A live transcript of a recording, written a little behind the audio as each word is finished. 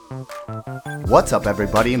What's up,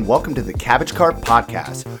 everybody, and welcome to the Cabbage Cart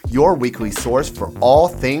Podcast, your weekly source for all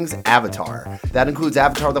things Avatar. That includes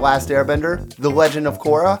Avatar: The Last Airbender, The Legend of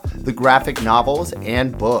Korra, the graphic novels,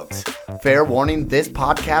 and books. Fair warning, this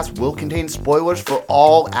podcast will contain spoilers for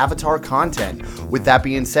all Avatar content. With that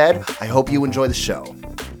being said, I hope you enjoy the show.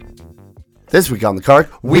 This week on the cart,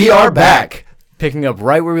 we are back! Picking up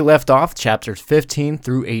right where we left off, chapters 15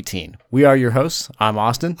 through 18. We are your hosts. I'm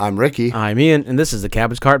Austin. I'm Ricky. I'm Ian, and this is the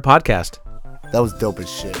Cabbage Cart Podcast. That was dope as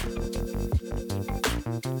shit.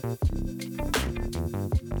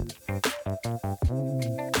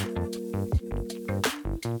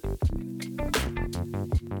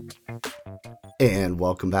 And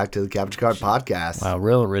welcome back to the Cabbage Cart Podcast. Wow,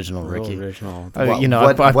 real original, Ricky. Real original.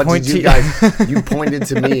 What did you guys? You pointed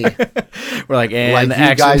to me. We're like, and like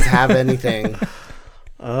you guys have anything?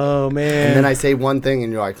 Oh man! And then I say one thing,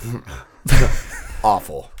 and you're like,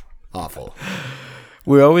 awful.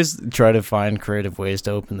 We always try to find creative ways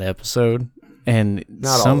to open the episode, and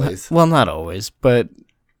Not always. Well, not always, but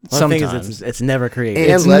One thing sometimes is it's never creative.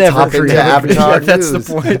 And It's let's never hop into creative. Avatar that's news.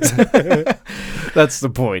 the point. That's the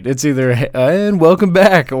point. It's either and welcome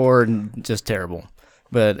back or just terrible.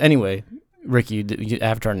 But anyway, Ricky,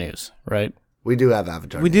 Avatar news, right? We do have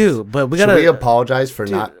Avatar. We news. do, but we Should gotta. we apologize for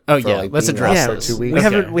not? Oh, for yeah, like let's being address off this. for 2 weeks.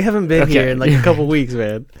 we haven't been Okay. here in like a couple weeks,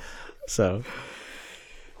 man. So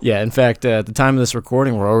Yeah, in fact, at the time of this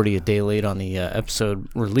recording, we're already a day late on the episode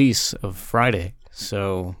release of Friday.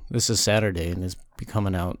 So this is Saturday, and it's be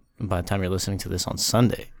coming out by the time you're listening to this on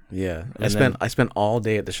Sunday. yeah, And I spent all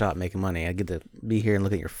day at the shop making money. I get to be here and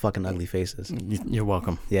look at your fucking ugly faces. You're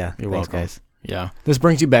welcome. Yeah, You're thanks, welcome. guys. Yeah, this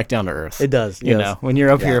brings you back down to earth. It does. You know, when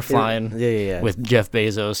you're up Yeah. here flying Yeah. with Jeff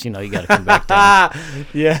Bezos, you know, you got to come back down.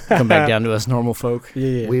 Yeah. Come back down to us normal folk.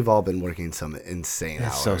 Yeah. We've all been working some insane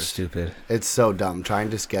That's hours. so stupid. It's so dumb.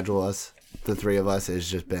 Trying to schedule us, the three of us, has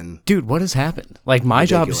just been. Dude, what has happened? Like, my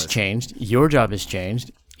job has Ridiculous. changed. Your job has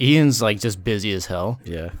changed. Ian's, like, just busy as hell.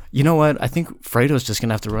 Yeah. You know what? I think Fredo's just going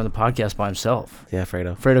to have to run the podcast by himself. Yeah,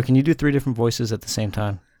 Fredo. Fredo, can you do 3 different voices at the same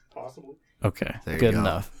time? Possibly. Okay, There you good go.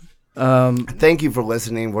 enough. Thank you for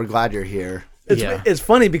listening. We're glad you're here. It's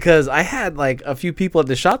funny because I had like a few people at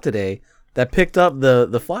the shop today that picked up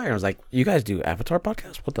the flyer. I was like, "You guys do Avatar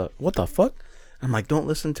podcast? What the fuck?" I'm like, "Don't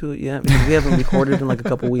listen to it yet because we haven't recorded in like a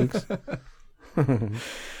couple weeks."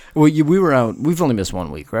 Well, we were out. We've only missed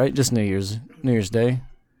 1 week, right? Just New Year's Day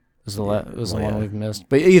was the was the one we've missed.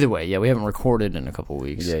 But either way, yeah, we haven't recorded in a couple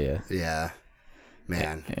weeks. Yeah. Yeah,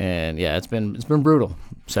 man. And yeah, it's been brutal.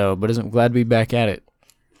 So, but I'm glad to be back at it.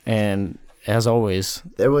 And as always,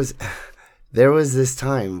 There was this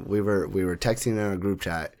time we were texting in our group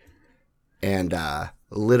chat, and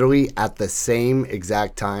literally at the same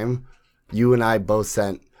exact time, you and I both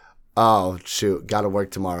sent, "Oh shoot, got to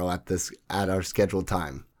work tomorrow at our scheduled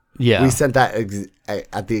time." yeah, We sent that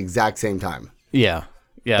at the exact same time. yeah.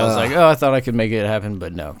 I was like, I thought I could make it happen,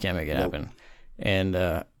 but no, can't make it happen. And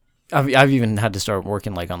I've even had to start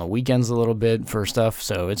working like on the weekends a little bit for stuff.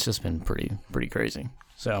 So it's just been pretty crazy.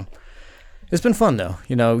 So it's been fun though,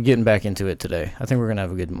 you know, getting back into it today. I think we're gonna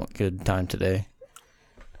have a good time today.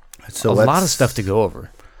 So A lot of stuff to go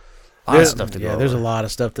over. There's a lot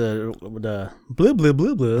of stuff to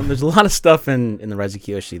blue. There's a lot of stuff in the Rise of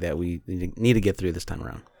Kyoshi that we need to get through this time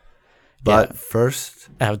around. But first,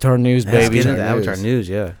 Avatar news, Let's baby. get into Avatar Avatar news.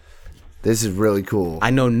 Yeah, this is really cool.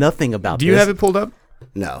 I know nothing about. Do you this. have it pulled up?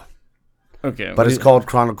 No, Okay, but it's called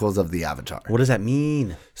Chronicles of the Avatar. What does that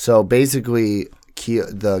mean? So basically,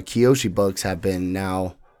 the Kyoshi books have been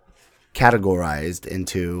now categorized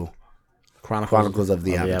into Chronicles of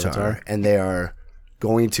the Avatar, and they are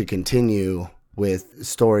going to continue with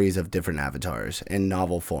stories of different avatars in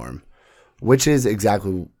novel form, which is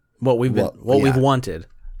exactly What we've yeah. wanted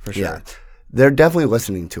for sure. yeah. They're definitely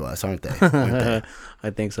listening to us, aren't they? Aren't they? I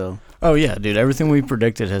think so. Oh yeah, dude. Everything we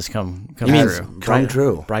predicted has come Has true. come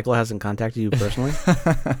true. Breichel hasn't contacted you personally.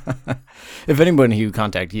 If anybody who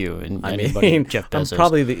contact you and I anybody mean, Jeff I'm Bezos,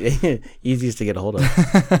 probably the easiest to get a hold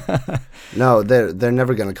of. No, they're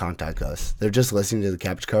never going to contact us. They're just listening to the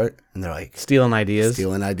Cabbage Cart, and they're like Stealing ideas.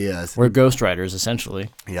 stealing ideas. we're ghostwriters essentially.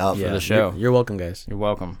 Yup. the show. You're welcome, guys. You're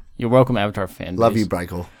welcome. You're welcome, Avatar fan. Love base. you,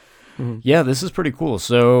 Breichel. Yeah, this is pretty cool.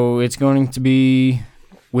 So it's going to be,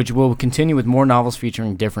 which will continue with more novels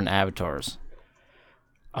featuring different avatars.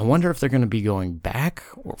 I wonder if they're going to be going back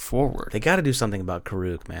or forward. They got to do something about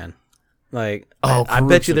Karuk, man. Like, Oh, I Karuk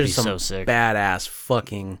bet you would be there's some so sick. badass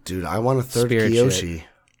fucking. Dude, I want a third Spirit Kyoshi.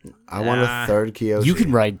 I want a third Kyoshi. You could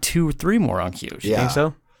ride 2 or 3 more on Kyoshi. Yeah. Think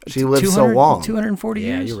so? She lives so long. 240 Yeah,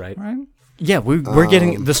 years. you're right. Yeah, we're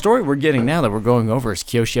getting the story we're getting now that we're going over is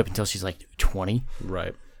Kyoshi up until she's like 20.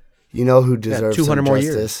 Right. You know who deserves 200 some more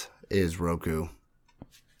justice is Roku.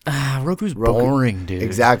 Roku's boring, dude.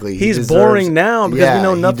 Exactly. He's boring now because we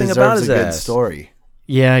know nothing about his a good ass. story.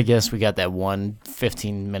 Yeah, I guess we got that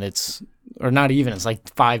 15 minutes, or not even. It's like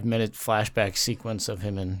 5-minute flashback sequence of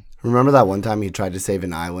him and. Remember that one time he tried to save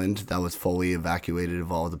an island that was fully evacuated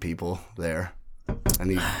of all the people there,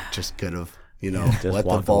 and he just could have, let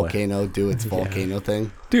the volcano do its volcano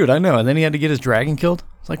thing. Dude, I know. And then he had to get his dragon killed.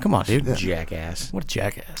 It's like, come on, dude. Yeah. Jackass. What a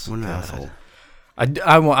jackass. What an asshole.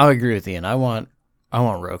 I agree with Ian. I want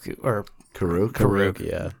Roku or Karuk.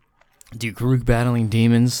 Yeah. Dude, Karuk battling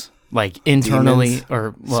demons. Like internally,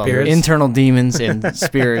 Spirits? internal demons and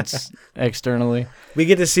spirits externally. We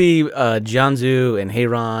get to see Jianzhu and Hei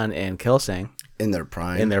Ran and Kelsang in their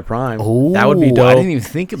prime. Oh, that would be dope. I didn't even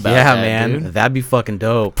think about that. Yeah, man. Dude. That'd be fucking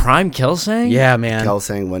dope. Prime Kelsang? Yeah, man.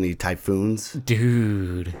 Kelsang when he typhoons.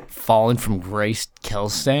 Dude. Fallen from grace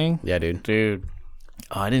Kelsang? Yeah, dude.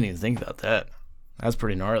 Oh, I didn't even think about that. That's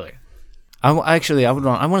pretty gnarly. I want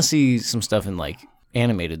to see some stuff in like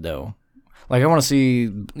animated though. Like I want to see,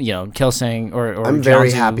 Kelsang or I'm very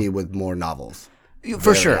Jianzhu. happy with more novels.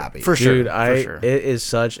 For sure. Dude, it is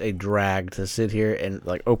such a drag to sit here and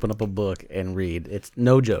like open up a book and read. It's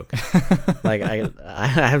no joke. Like I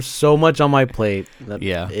have so much on my plate that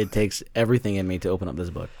it takes everything in me to open up this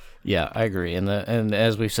book. Yeah, I agree. And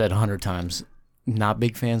as we've said 100 times, not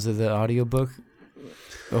big fans of the audiobook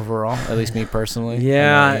overall, at least me personally.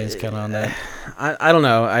 Yeah, it's kind of on that. I don't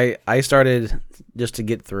know. I started just to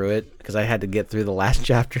get through it because I had to get through the last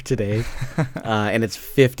chapter today, and it's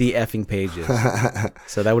 50 effing pages.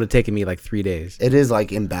 So that would have taken me like 3 days. It is like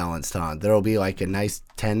imbalanced, huh? There'll be like a nice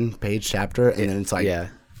 10-page chapter, and then it's like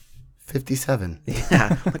 57.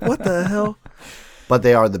 Yeah, like what the hell? But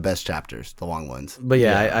they are the best chapters, the long ones. But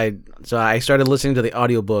so I started listening to the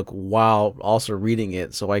audiobook while also reading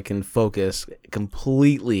it so I can focus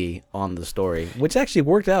completely on the story, which actually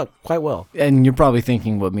worked out quite well. And you're probably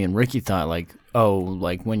thinking what me and Ricky thought, like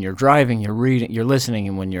when you're driving, you're reading, you're listening,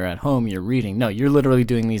 and when you're at home, you're reading. No, you're literally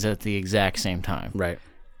doing these at the exact same time. Right.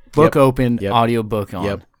 Book open, audiobook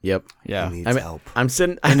on. Yep. Yeah. He needs help. I'm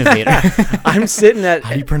sitting. Innovator. I'm sitting at.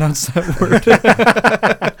 How do you pronounce that word?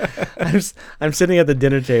 I'm sitting at the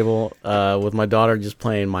dinner table with my daughter just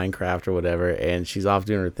playing Minecraft or whatever, and she's off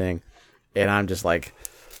doing her thing, and I'm just like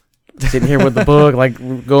sitting here with the book,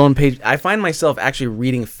 like going page. I find myself actually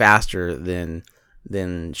reading faster than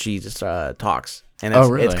she just talks, and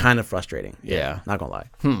it's kind of frustrating. Yeah, not gonna lie.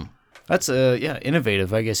 That's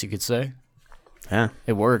innovative, I guess you could say. Yeah,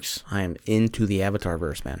 it works. I am into the Avatar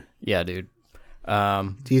verse, man. Yeah, dude.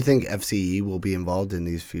 Do you think FCE will be involved in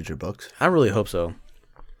these future books? I really hope so.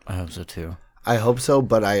 I hope so too. I hope so,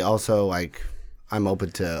 but I also I'm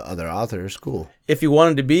open to other authors. Cool. If he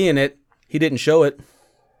wanted to be in it, he didn't show it.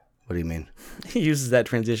 What do you mean? He uses that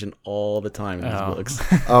transition all the time in his books.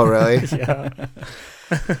 Oh, really? Yeah.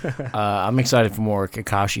 I'm excited for more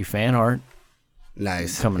Kakashi fan art.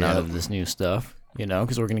 Nice. Coming out of this new stuff,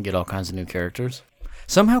 because we're going to get all kinds of new characters.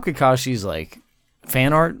 Somehow Kakashi's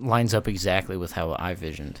fan art lines up exactly with how I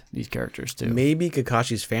visioned these characters too. Maybe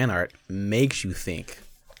Kakashi's fan art makes you think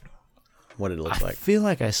what it looks like. I feel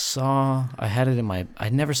like I had it in my. I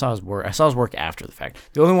never saw his work. I saw his work after the fact.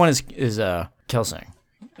 The only one is Kelsang.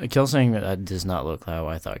 Kelsang does not look how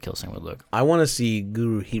I thought Kelsang would look. I want to see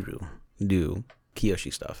Guru Hiru do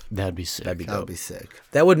Kyoshi stuff. That'd be sick. That'd be dope. That would be sick.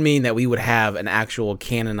 That would mean that we would have an actual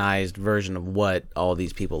canonized version of what all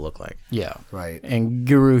these people look like. Yeah. Right. And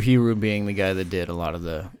Guru Hiru being the guy that did a lot of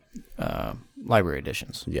the library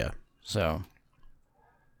editions. Yeah. So.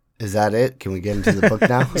 Is that it? Can we get into the book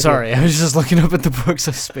now? Sorry, I was just looking up at the books.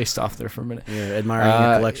 I spaced off there for a minute. You're admiring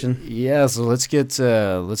your collection? Yeah, so let's get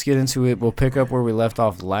into it. We'll pick up where we left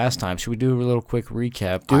off last time. Should we do a little quick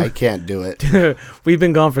recap? I can't do it. We've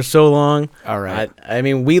been gone for so long. All right. I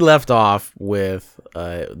mean, we left off with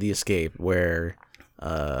the escape where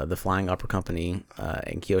the Flying Opera Company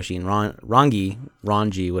and Kyoshi and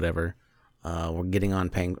Rangi, whatever, were getting on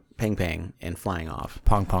Pang and flying off.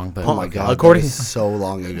 Pong Pong. But Oh my god, according that was so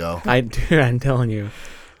long ago. I'm telling you.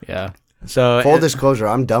 Yeah. So full disclosure,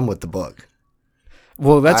 I'm done with the book.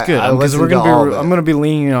 Well, that's good because I'm gonna be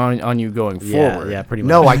leaning on you going forward. Yeah, pretty much.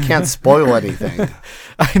 No, I can't spoil anything.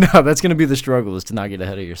 I know that's gonna be the struggle is to not get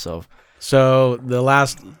ahead of yourself. So the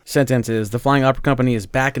last sentence is the Flying Opera Company is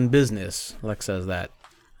back in business. Lex says that,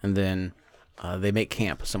 and then they make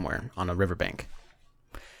camp somewhere on a riverbank.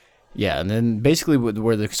 Yeah, and then basically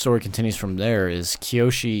where the story continues from there is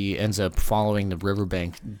Kyoshi ends up following the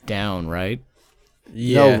riverbank down, right?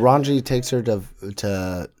 Yeah. No, Rangi takes her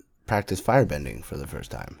to practice firebending for the first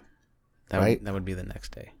time. That would be the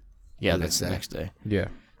next day. Yeah, that's the next day. Yeah.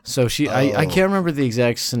 So I can't remember the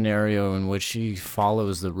exact scenario in which she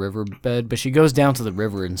follows the riverbed, but she goes down to the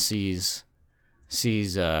river and sees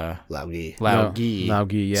Lao Gi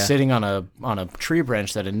yeah. sitting on a tree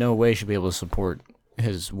branch that in no way should be able to support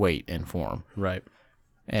his weight and form. Right.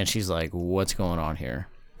 And she's like, "What's going on here?"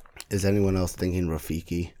 Is anyone else thinking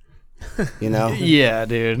Rafiki? You know? Yeah,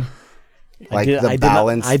 dude. Like the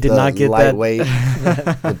balance, I did not get lightweight,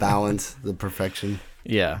 the balance, the perfection.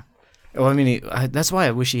 Yeah. Well, I mean, that's why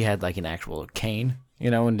I wish he had like an actual cane,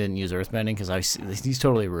 and didn't use earthbending, because he's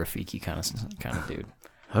totally a Rafiki kind of dude.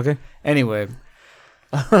 Okay. Anyway,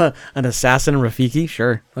 an assassin Rafiki,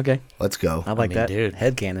 sure. Okay. Let's go. I like that. Dude,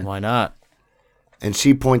 headcanon. Why not? And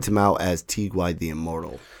she points him out as Tigwai the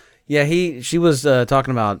Immortal. Yeah, she was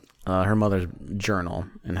talking about her mother's journal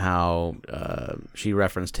and how she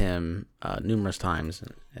referenced him numerous times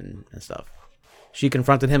and stuff. She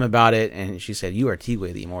confronted him about it, and she said, "You are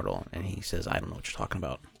Tigwai the Immortal," and he says, "I don't know what you're talking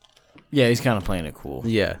about." Yeah, he's kind of playing it cool.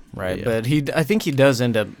 Yeah, right. Yeah. But I think he does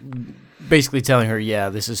end up basically telling her, "Yeah,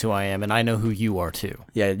 this is who I am, and I know who you are too."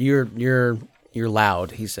 Yeah, you're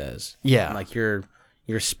loud. He says, "Yeah, like your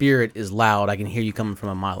spirit is loud. I can hear you coming from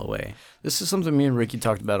a mile away." This is something me and Ricky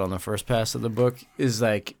talked about on the first pass of the book. Is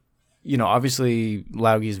like, obviously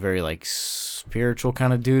Laogi's very like spiritual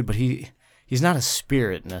kind of dude, but he's not a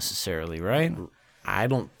spirit necessarily, right? I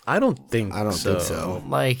don't think so.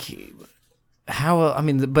 Like, how? I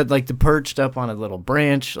mean, but like the perched up on a little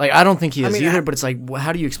branch. Like, I don't think he is either. But it's like,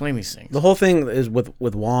 how do you explain these things? The whole thing is with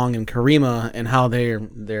Wong and Karima and how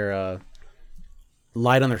they're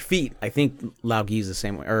light on their feet. I think Laogi's the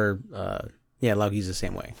same way, Laogi's the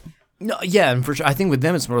same way. No, yeah, and for sure, I think with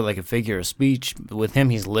them it's more like a figure of speech. With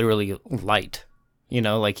him, he's literally light.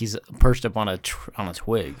 Like he's perched up on a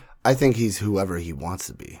twig. I think he's whoever he wants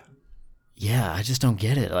to be. Yeah, I just don't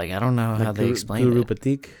get it. Like, I don't know how they explain Guru it.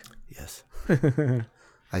 Patik? Yes.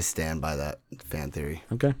 I stand by that fan theory.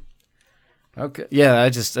 Okay. Yeah,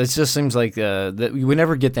 it just seems like that we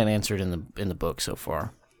never get that answered in the book so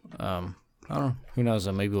far. I don't know. Who knows?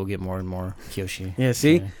 Maybe we'll get more and more Kyoshi. Yeah,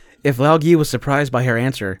 see? If Laogi was surprised by her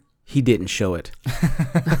answer, he didn't show it.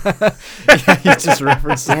 He just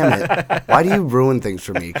referenced. Damn it! Why do you ruin things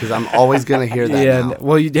for me? Because I'm always gonna hear that. Yeah. Now.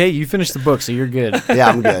 Well, you finished the book, so you're good. Yeah,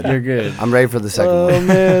 I'm good. You're good. I'm ready for the second one. Oh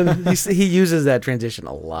man, he uses that transition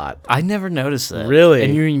a lot. I never noticed that. Really?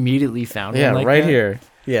 And you immediately found it. Yeah, like right that? here.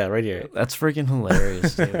 Yeah, right here. That's freaking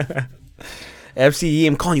hilarious, dude. FCE,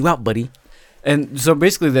 I'm calling you out, buddy. And so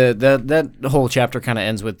basically, that whole chapter kind of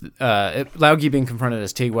ends with Laogi being confronted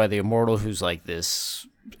as Tigwai the Immortal, who's like this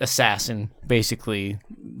assassin, basically,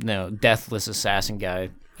 deathless assassin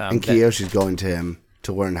guy. And Kyoshi's going to him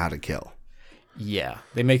to learn how to kill. Yeah,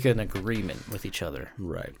 they make an agreement with each other,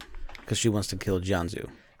 right? Because she wants to kill Jianzhu.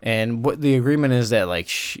 And what the agreement is that like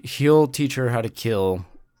he'll teach her how to kill,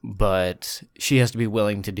 but she has to be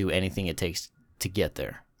willing to do anything it takes to get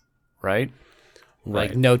there, right?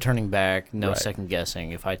 Like, no turning back, no second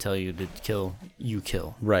guessing. If I tell you to kill, you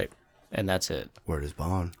kill. Right. And that's it. Word is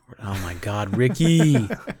bond. Oh, my God, Ricky.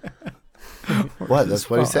 What? That's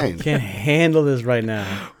what he's saying. Can't handle this right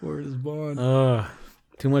now. Word is bond.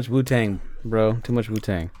 Too much Wu-Tang, bro. Too much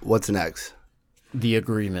Wu-Tang. What's next? The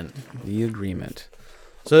agreement.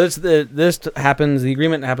 So this happens. The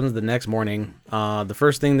agreement happens the next morning. The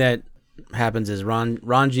first thing that happens is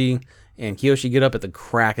Rangi and Kyoshi get up at the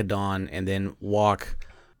crack of dawn and then walk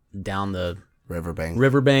down the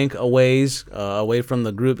riverbank away from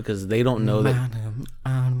the group because they don't know that.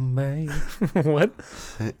 What?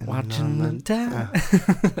 Watching the time.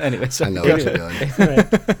 Anyway, so I know what you're doing.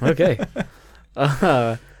 Okay.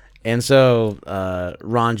 And so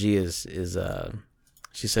Rangi is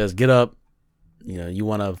she says, "Get up. You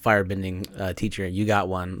want a firebending teacher? You got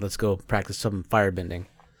one. Let's go practice some firebending."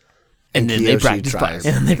 And then they practice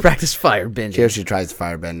firebending. Kyoshi tries to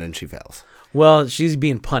firebend and she fails. Well, she's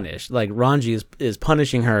being punished. Like Rangi is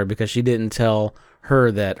punishing her because she didn't tell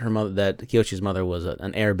her that Kyoshi's mother was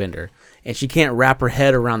an airbender, and she can't wrap her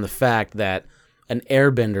head around the fact that an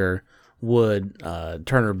airbender would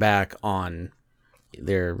turn her back on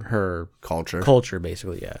her culture,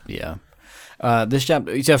 basically. Yeah. This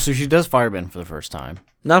chapter, so she does firebend for the first time.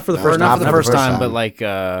 Not for the first time, but like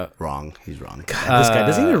wrong. He's wrong. God, this guy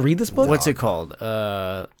doesn't even read this book. What's it called?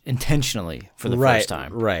 Intentionally for the first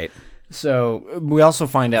time. Right. So we also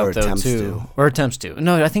find out or attempts to.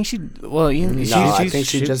 No, I think she. Well, I think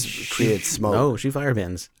she just creates smoke. No, she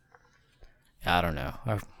firebends. I don't know.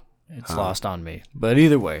 It's lost on me. But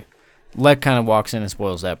either way, Lek kind of walks in and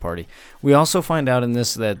spoils that party. We also find out in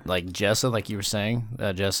this that like Jessa, like you were saying,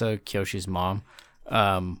 Jessa, Kyoshi's mom,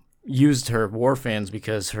 used her war fans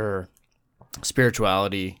because her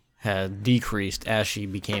spirituality had decreased as she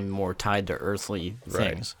became more tied to earthly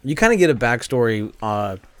things. You kind of get a backstory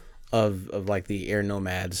of like the air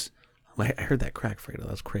nomads. Wait, I heard that crack, Fredo.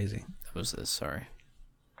 That's crazy. That was this. Sorry.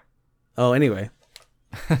 Oh, anyway.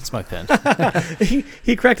 That's my pen.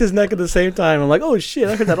 he cracked his neck at the same time. I'm like, oh shit,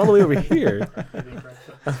 I heard that all the way over here.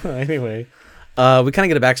 Anyway, we kind of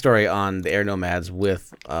get a backstory on the air nomads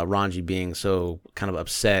with Rangi being so kind of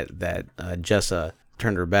upset that Jessa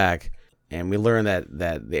turned her back, and we learn that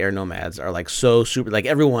the air nomads are like so super, like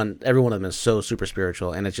everyone of them is so super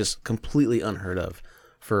spiritual, and it's just completely unheard of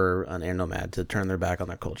for an air nomad to turn their back on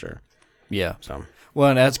their culture. Yeah. So well,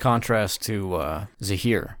 and adds contrast to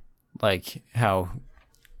Zahir, like how.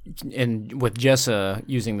 And with Jessa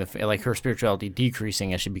using like her spirituality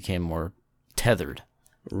decreasing as she became more tethered,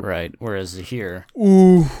 right? Whereas Zahir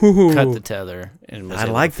cut the tether and was I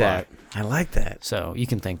able like to fly. that. I like that. So you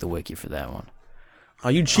can thank the wiki for that one. Oh,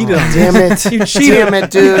 you cheated on me. Damn it. You cheated. Damn it,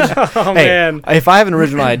 dude. Oh, Hey, man. if I have an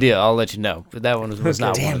original idea, I'll let you know. But that one was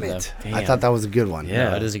not one Damn of them. it. Damn. I thought that was a good one. Yeah.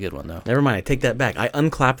 No, it is a good one though. Never mind. I take that back. I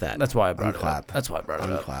unclap that. That's why I brought it Unclap. up. That's why I brought it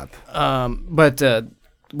up. Unclap. But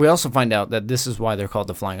we also find out that this is why they're called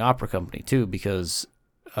the Flying Opera Company too, because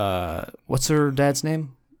what's her dad's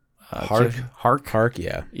name? Hark? Hark,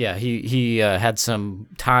 yeah. Yeah, he had some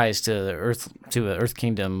ties to the Earth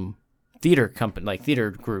Kingdom theater company, like theater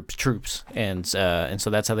groups, troops, and so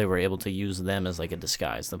that's how they were able to use them as like a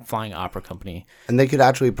disguise, the Flying Opera Company. And they could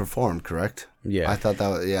actually perform, correct? Yeah. I thought that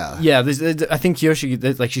was, yeah. Yeah, I think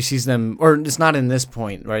Kyoshi, like she sees them, or it's not in this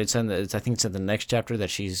point, right? I think it's in the next chapter that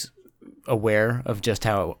she's aware of just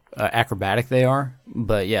how acrobatic they are.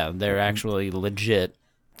 But yeah, they're actually legit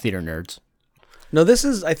theater nerds. No,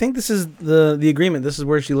 I think this is the agreement. This is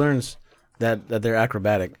where she learns that they're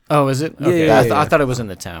acrobatic. Oh, is it? Okay. Yeah, I thought it was in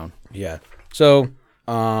the town. Yeah. So,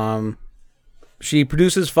 she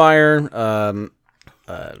produces fire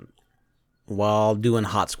while doing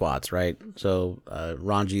hot squats, right? So,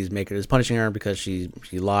 Rangi's is punishing her because she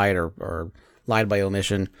lied or lied by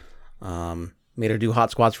omission. Made her do hot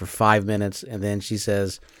squats for 5 minutes, and then she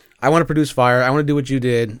says, I want to produce fire. I want to do what you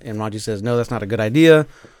did. And Rangi says, no, that's not a good idea.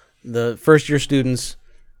 The first-year students,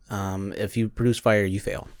 if you produce fire, you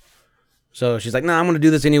fail. So she's like, I'm going to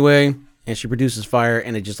do this anyway. And she produces fire,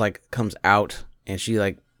 and it just, like, comes out. And she,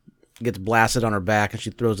 like, gets blasted on her back, and she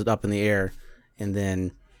throws it up in the air. And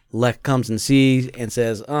then Lek comes and sees and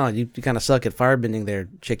says, you kind of suck at firebending there,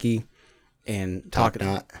 chickie. And Top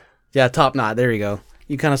knot. Yeah, top knot. There you go.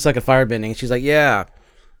 You kind of suck at firebending. She's like, yeah,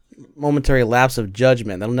 momentary lapse of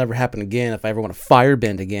judgment. That'll never happen again if I ever want to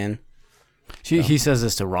firebend again. He says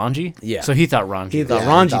this to Rangi? Yeah. So he thought Rangi He did thought it.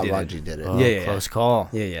 Rangi did it. Oh, Yeah. Close call.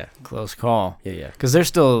 Yeah. Close call. Yeah. Because there's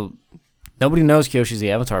still... Nobody knows Kyoshi's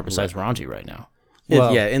the Avatar besides Rangi right now.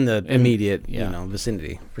 Well, in the immediate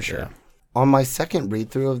vicinity, for sure. Yeah. On my second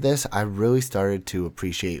read-through of this, I really started to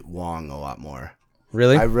appreciate Wong a lot more.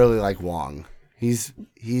 Really? I really like Wong. He's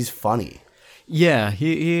funny. Yeah,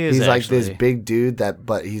 he is. He's like actually. this big dude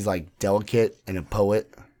but he's like delicate and a poet,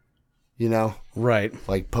 you know, Right.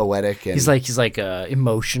 like poetic. And He's like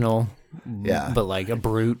emotional, Yeah. but like a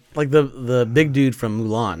brute. Like the big dude from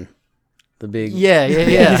Mulan. The big... Yeah.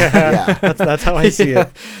 yeah. That's how I see it.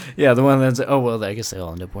 Yeah, the one that's I guess they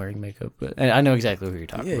all end up wearing makeup, but I know exactly who you're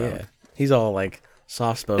talking about. Yeah. He's all like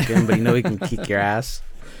soft-spoken, but he can kick your ass.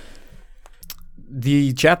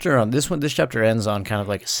 The chapter on this chapter ends on kind of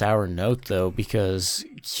like a sour note though, because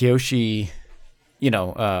Kyoshi,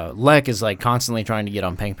 Lek is like constantly trying to get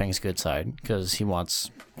on Peng Peng's good side because he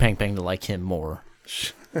wants Peng Peng to like him more.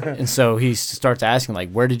 And so he starts asking, like,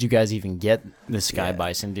 where did you guys even get this sky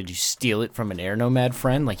bison? Did you steal it from an air nomad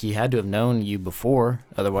friend? Like, he had to have known you before,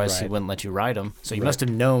 otherwise he wouldn't let you ride him. So you must have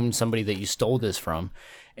known somebody that you stole this from.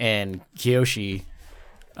 And Kyoshi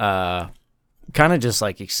kind of just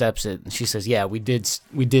like accepts it. And she says, yeah, we did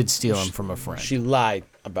steal him from a friend. She lied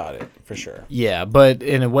about it, for sure. Yeah, but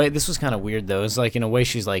in a way, this was kind of weird, though. It's like, in a way,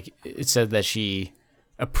 she's like, it said that she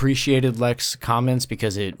appreciated Lek's comments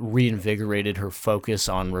because it reinvigorated her focus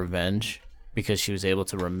on revenge because she was able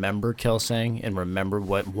to remember Kelsang and remember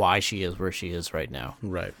why she is where she is right now.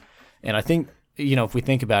 Right. And I think, if we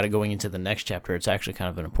think about it going into the next chapter, it's actually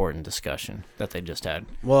kind of an important discussion that they just had.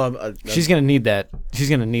 Well, she's going to need that. She's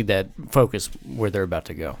going to need that focus where they're about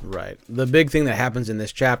to go. Right. The big thing that happens in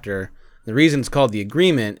this chapter, the reason it's called the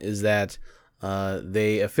agreement, is that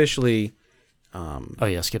they officially...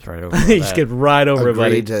 skipped right over that. You skipped right over it,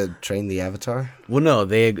 buddy. Agreed to train the Avatar? Well, no,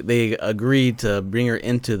 they agreed to bring her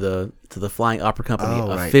into the Flying Opera Company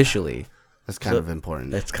officially. That's kind of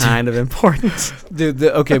important. That's kind of important. Dude,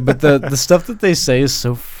 but the stuff that they say is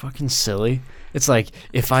so fucking silly. It's like,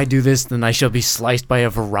 if I do this, then I shall be sliced by a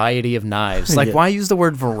variety of knives. Like, why use the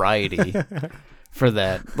word variety for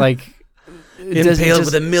that? Like, Impaled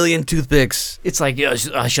with a million toothpicks. It's like, yeah,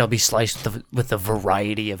 I shall be sliced with a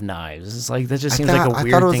variety of knives. It's like, that just seems like a weird thing to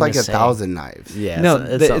say. I thought it was like 1,000 knives. Yeah. No,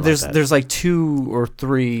 there's like 2 or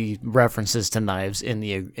 3 references to knives in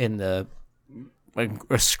the like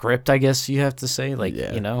a script, I guess you have to say, like,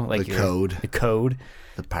 like the code,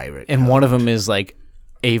 the pirate, and code. one of them is like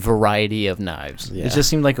a variety of knives. Yeah. It just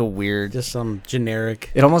seemed like a weird, just some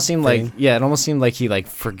generic. It almost seemed thing. like he like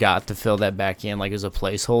forgot to fill that back in, like as a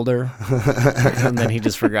placeholder, and then he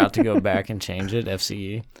just forgot to go back and change it.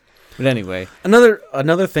 FCE. But anyway,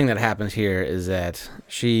 another thing that happens here is that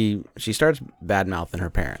she starts bad mouthing her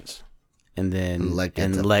parents, and then Leg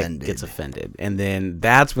gets offended, and then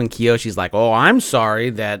that's when Kyoshi's like, "Oh, I'm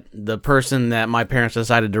sorry that the person that my parents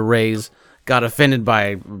decided to raise got offended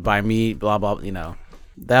by me." Blah blah.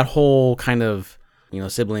 That whole kind of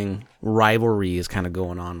sibling rivalry is kind of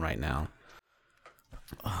going on right now.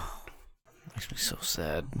 Oh, makes me so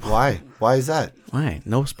sad. Why? Why is that? Why?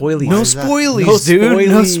 No spoilies. No spoilies, dude.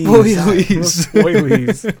 No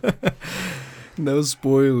spoilies. No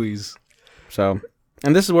spoilies. So,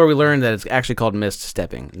 and this is where we learned that it's actually called mist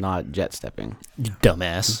stepping, not jet stepping.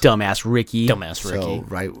 Dumbass Ricky. So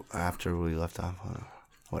right after we left off,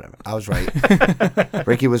 whatever. I was right.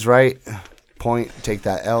 Ricky was right. Point. Take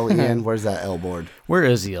that L, Ian. Where's that L board? Where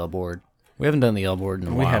is the L board? We haven't done the L board in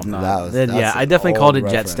a while. We have not. I definitely called it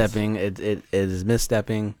jet stepping. It is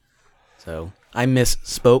misstepping. So I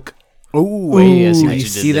misspoke. Oh, I see what you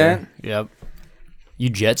see there. That? Yep.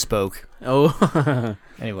 You jet spoke. Oh.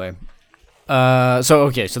 Anyway. So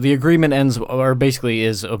the agreement ends, or basically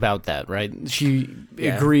is about that, right? She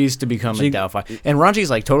agrees to become a Daofei, and Ranji's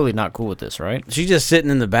like totally not cool with this, right? She's just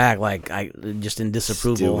sitting in the back, like just in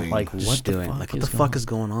disapproval, Stewing. What the fuck is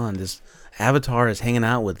going on? This Avatar is hanging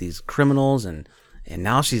out with these criminals, and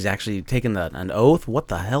now she's actually taking an oath. What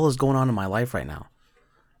the hell is going on in my life right now?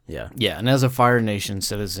 Yeah, and as a Fire Nation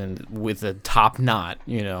citizen with a top knot,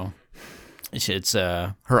 it's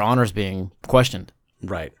her honor's being questioned,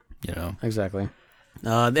 right? Exactly.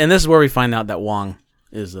 And this is where we find out that Wong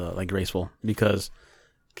is graceful, because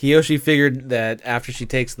Kyoshi figured that after she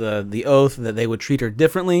takes the oath that they would treat her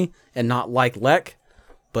differently and not like Lek,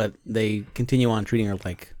 but they continue on treating her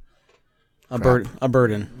like a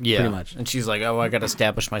burden, pretty much. And she's like, "Oh, I got to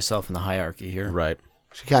establish myself in the hierarchy here." Right.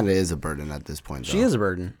 She kind of is a burden at this point, though. She is a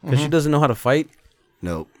burden because she doesn't know how to fight.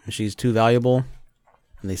 Nope. She's too valuable,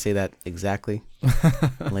 and they say that exactly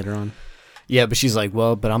later on. Yeah, but she's like,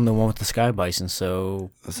 well, but I'm the one with the sky bison,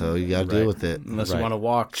 so you got to deal with it. Unless you want to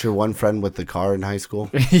walk. It's your one friend with the car in high school.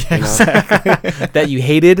 Exactly. That you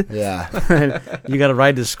hated. Yeah. You got to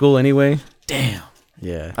ride to school anyway. Damn.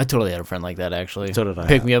 Yeah. I totally had a friend like that, actually. So did I.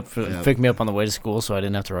 Pick me up on the way to school so I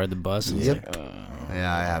didn't have to ride the bus. Yep.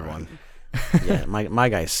 Yeah, I had one. Yeah, my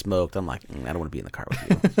guy smoked. I'm like, I don't want to be in the car with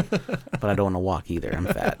you. But I don't want to walk either. I'm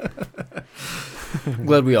fat.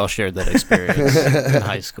 Glad we all shared that experience in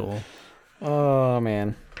high school. Oh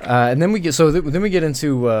man! And then we get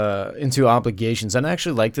into obligations, and I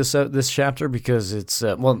actually like this chapter because it's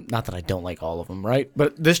not that I don't like all of them, right?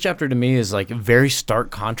 But this chapter to me is like a very stark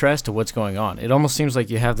contrast to what's going on. It almost seems like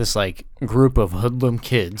you have this like group of hoodlum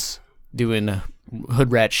kids doing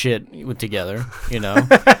hood rat shit together,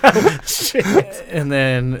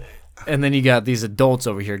 and then you got these adults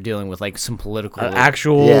over here dealing with like some political,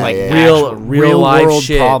 real life world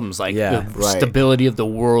shit. problems, like the stability of the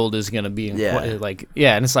world is going to be, and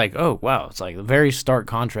it's like, oh wow, it's like a very stark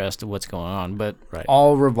contrast to what's going on, but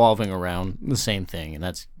all revolving around the same thing, and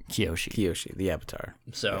that's Kyoshi, the Avatar.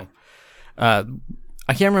 So, I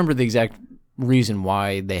can't remember the exact reason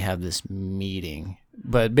why they have this meeting,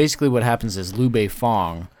 but basically what happens is Liu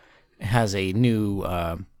Beifong has a new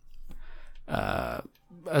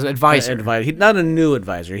advisor. Not a new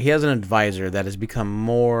advisor. He has an advisor that has become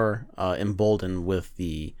more emboldened with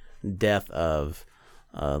the death of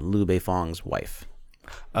Liu Beifong's wife.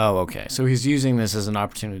 Oh, okay. So he's using this as an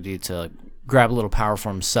opportunity to grab a little power for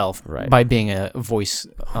himself by being a voice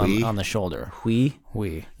on the shoulder. Hui.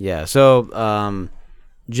 Yeah. So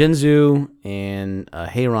Jianzhu and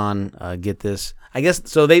Hei Ran get this. I guess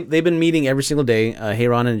so. They've been meeting every single day. Hei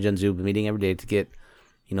Ran and Jianzhu have been meeting every day to get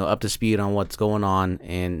up to speed on what's going on,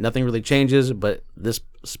 and nothing really changes. But this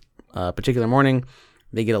particular morning,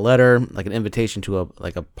 they get a letter, like an invitation to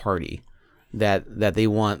a party that they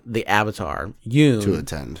want the Avatar Yoon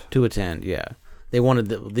to attend. Yeah, they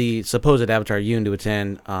wanted the supposed Avatar Yoon to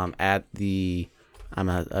attend at the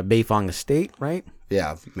a Beifong estate, right?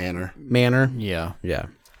 Yeah, manor. Yeah.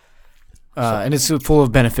 And it's full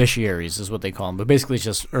of beneficiaries, is what they call them. But basically, it's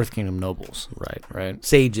just Earth Kingdom nobles. Right.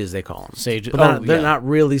 Sages, they call them. Sages. But they're not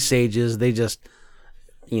really sages. They just,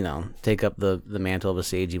 take up the mantle of a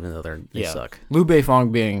sage, even though they suck. Liu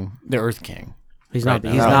Beifong being the Earth King. He's not.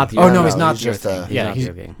 He's No. not the. Oh Earth no, King. he's not he's the just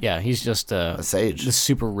Earth King. He's just a sage. The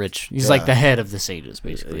super rich. He's like the head of the sages,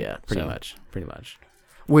 basically. Yeah, pretty much.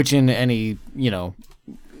 Which in any,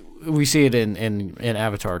 we see it in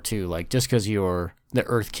Avatar too. Like, just because you're the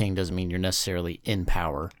Earth King doesn't mean you're necessarily in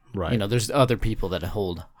power. Right. There's other people that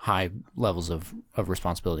hold high levels of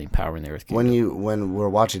responsibility and power in the Earth Kingdom. When we're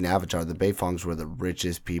watching Avatar, the Beifongs were the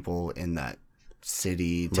richest people in that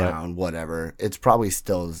city, town, whatever. It's probably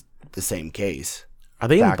still the same case. Are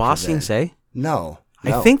they in Back Ba to Sing then. Se? No.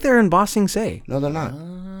 I think they're in Ba Sing Se. No, they're not.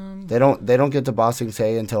 They don't get to Ba Sing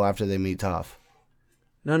Se until after they meet Toph.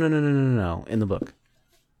 No. In the book,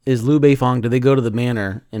 is Liu Beifong? Do they go to the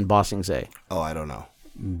manor in Ba Sing Se? Oh, I don't know.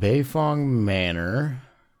 Beifong Manor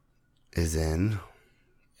Is in.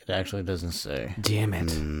 It actually doesn't say. Damn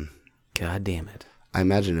it! God damn it! I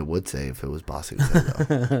imagine it would say if it was Ba Sing Se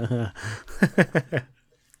though.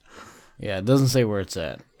 Yeah, it doesn't say where it's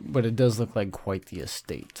at, but it does look like quite the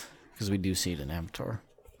estate because we do see it in Avatar.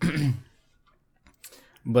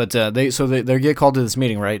 But they get called to this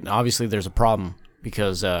meeting, right? And obviously, there's a problem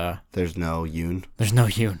because There's no Yoon. there's no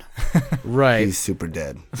Yoon. Right. He's super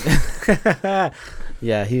dead.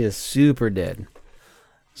 Yeah, he is super dead.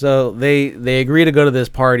 So they agree to go to this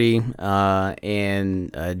party,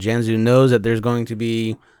 and Jianzhu knows that there's going to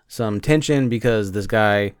be some tension because this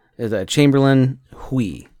guy is a Chamberlain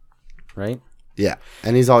Hui, right? Yeah,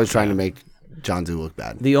 and he's always trying to make Jianzhu look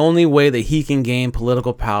bad. The only way that he can gain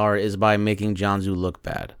political power is by making Jianzhu look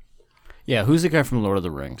bad. Yeah, who's the guy from Lord of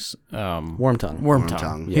the Rings? Wormtongue.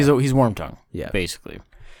 Wormtongue. Yeah. He's Wormtongue. Yeah. Basically.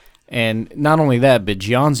 And not only that, but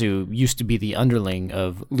Jianzhu used to be the underling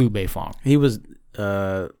of Liu Beifong. He was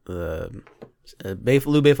Liu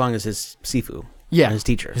Beifong is his sifu. Yeah, his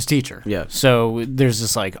teacher. His teacher. Yeah. So there's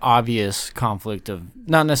this like obvious conflict of,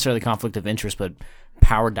 not necessarily conflict of interest, but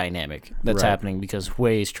power dynamic that's Right. happening because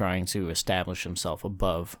Hui is trying to establish himself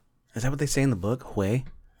above. Is that what they say in the book? Hui?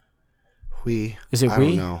 Hui. Is it I Hui?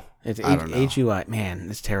 don't know. It's I don't know. H-U-I. Man,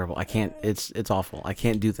 it's terrible. I can't. It's awful. I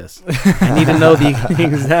can't do this. I need to know the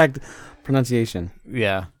exact pronunciation.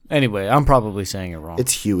 Yeah. Anyway, I'm probably saying it wrong.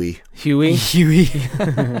 It's Huey. Huey. Huey.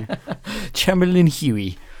 Chamberlain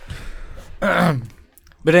Huey.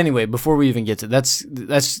 But anyway, before we even get to that's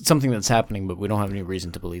something that's happening, but we don't have any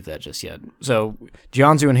reason to believe that just yet. So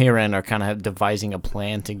Jianzhu and Hei Ran are kind of devising a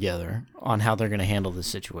plan together on how they're going to handle this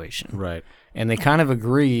situation. Right. And they kind of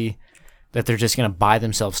agree that they're just going to buy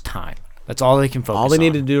themselves time. That's all they can focus on. All they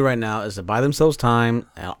need to do right now is to buy themselves time.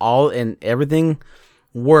 And everything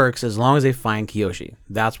works as long as they find Kyoshi.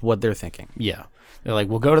 That's what they're thinking. Yeah. They're like,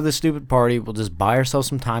 we'll go to this stupid party. We'll just buy ourselves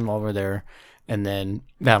some time while we're there, and then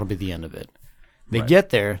that'll be the end of it. They get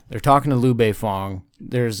there. They're talking to Liu Beifong.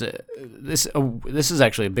 This is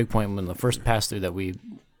actually a big point when the first pass through that when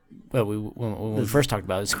we first talked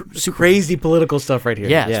about it. It's super Crazy political stuff right here.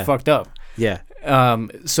 Yeah, it's fucked up. Yeah.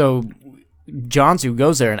 So Jianzhu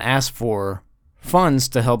goes there and asks for funds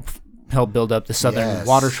to help build up the Southern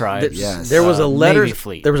Water Tribe. Yes. There was a letter. Navy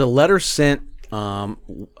fleet. There was a letter sent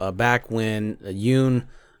back when Yoon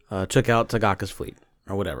took out Tagaka's fleet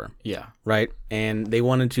or whatever. Yeah. Right, and they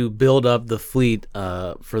wanted to build up the fleet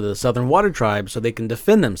for the Southern Water Tribe so they can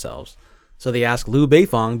defend themselves. So they asked Liu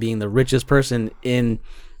Beifong, being the richest person in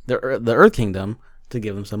the Earth Kingdom, to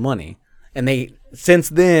give them some money. And since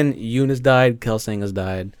then, Yoon has died, Kelsang has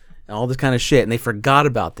died, and all this kind of shit, and they forgot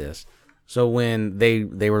about this. So when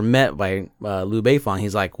they were met by Liu Beifong,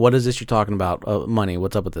 he's like, "What is this you're talking about? Money?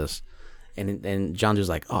 What's up with this?" And Jianzhu's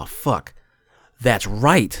like, "Oh fuck, that's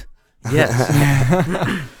right.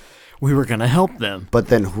 Yes, We were gonna help them. But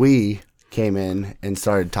then Hui came in and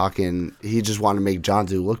started talking. He just wanted to make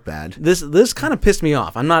Jianzhu look bad. This kind of pissed me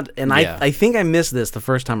off. I think I missed this the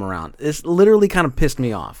first time around. This literally kind of pissed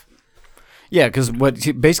me off. Yeah, because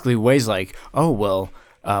basically Wei's like, oh well,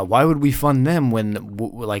 why would we fund them when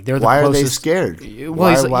they're the Why closest? are they scared? Well,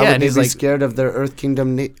 why he's would like, yeah, and they he's be like, scared of their Earth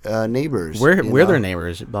Kingdom neighbors? We're you know? their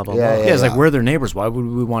neighbors. Blah blah Yeah, blah. yeah, it's like we're their neighbors. Why would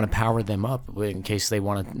we want to power them up in case they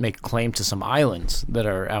want to make a claim to some islands that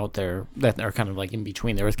are out there that are kind of like in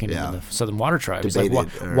between the Earth Kingdom and the Southern Water Tribe? It's like,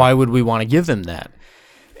 why would we want to give them that?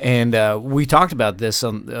 And we talked about this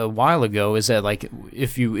a while ago. Is that like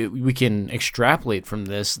if we can extrapolate from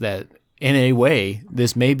this that in a way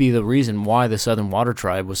this may be the reason why the Southern Water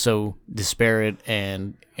Tribe was so disparate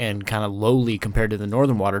and kind of lowly compared to the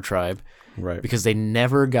Northern Water Tribe, Right. because they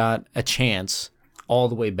never got a chance all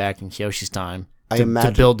the way back in Kyoshi's time to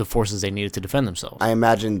imagine- build the forces they needed to defend themselves. I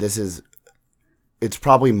imagine this is it's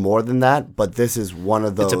probably more than that, but this is one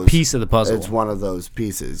of those. It's a piece of the puzzle. It's one of those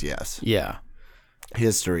pieces, yes. Yeah.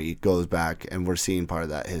 History goes back, and we're seeing part of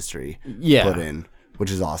that history put in, which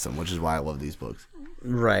is awesome, which is why I love these books.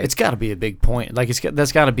 Right. It's got to be a big point. Like,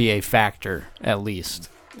 that's got to be a factor, at least,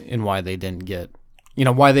 in why they didn't get,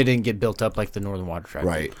 why they didn't get built up like the Northern Water Tribe.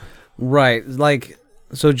 Right. Right. Like,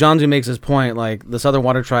 so Jianzhu makes his point, like, the Southern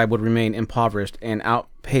Water Tribe would remain impoverished and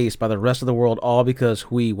outpaced by the rest of the world, all because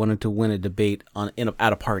Hui wanted to win a debate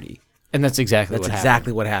at a party. And that's exactly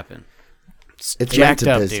what happened. It's jacked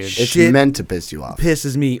up, dude. dude. It's meant to piss you off.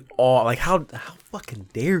 Pisses me off. Like, how fucking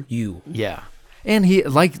dare you? Yeah. And he,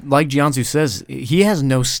 like Jianzhu says, he has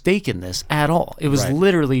no stake in this at all. It was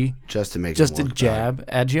literally just a jab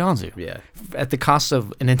at Jianzhu. Yeah. At the cost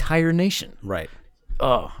of an entire nation. Right.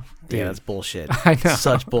 Oh, dude. Yeah, that's bullshit. I know.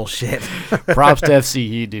 Such bullshit. Props to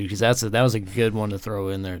FCE, dude, because that was a good one to throw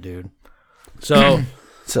in there, dude. So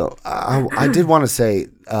I did want to say,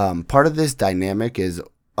 part of this dynamic is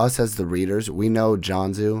us as the readers. We know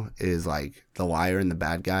Jianzhu is like the liar and the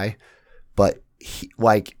bad guy, but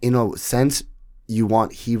like in a sense, you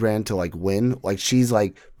want Hei Ran to like win. Like she's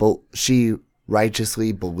like, she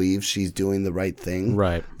righteously believes she's doing the right thing,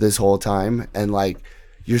 right, this whole time, and like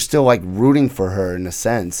you're still like rooting for her in a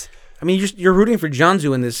sense. I mean, you're rooting for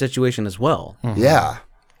Jianzhu in this situation as well. Mm-hmm. Yeah.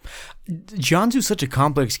 Jianzhu's such a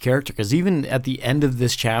complex character because even at the end of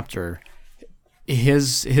this chapter,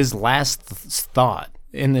 his last thought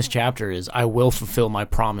in this chapter is, "I will fulfill my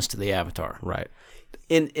promise to the Avatar." Right.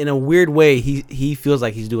 In a weird way, he feels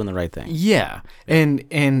like he's doing the right thing. Yeah, and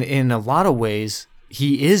in a lot of ways,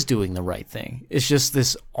 he is doing the right thing. It's just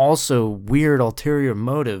this also weird ulterior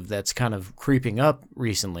motive that's kind of creeping up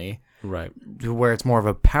recently, right? Where it's more of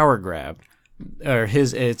a power grab, or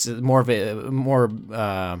it's more of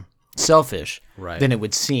a selfish, right, than it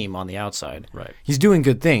would seem on the outside. Right. He's doing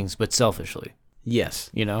good things, but selfishly. Yes.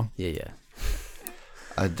 Yeah.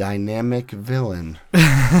 A dynamic villain.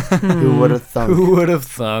 Who would have thunk? Who would have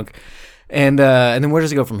thunk? And then where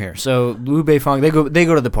does it go from here? So Liu Beifong, they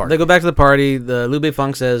go to the party. They go back to the party. The Liu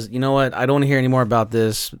Beifong says, "You know what? I don't want to hear any more about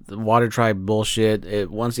this Water Tribe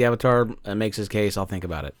bullshit. Once the Avatar makes his case, I'll think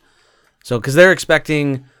about it." So, because they're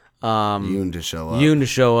expecting Yoon to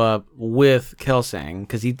show up with Kelsang,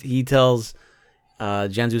 because he tells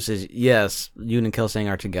Jianzhu says, "Yes, Yoon and Kelsang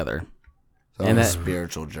are together." On a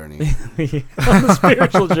spiritual journey. On the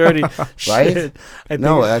spiritual journey. Right?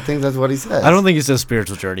 I think that's what he says. I don't think he says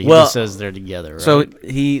spiritual journey. He just says they're together, right? So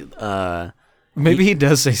he... maybe he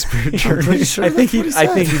does say spiritual journey. Sure I think he does. I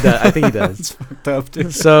think he does. It's fucked up,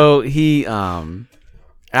 dude. So he...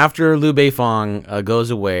 after Liu Beifong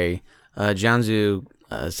goes away, Jianzhu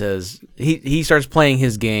says... He starts playing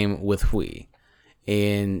his game with Hui.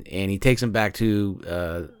 And he takes him back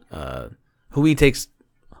to... Hui takes...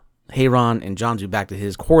 Hei Ran and Jianzhu back to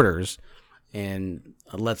his quarters and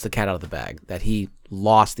lets the cat out of the bag that he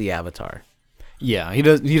lost the Avatar. Yeah, he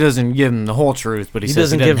doesn't give him the whole truth, but he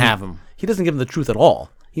says he doesn't have him. He doesn't give him the truth at all.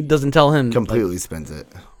 He doesn't tell him. Completely spins it.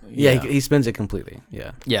 Yeah, he spins it completely.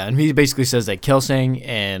 Yeah. Yeah, and he basically says that Kelsang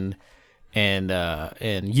and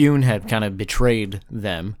Yoon had kind of betrayed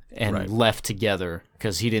them and left together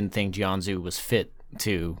because he didn't think Jianzhu was fit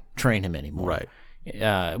to train him anymore.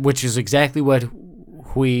 Right. Which is exactly what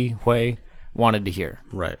Hui wanted to hear.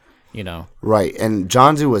 Right. Right. And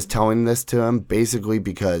Jianzhu was telling this to him basically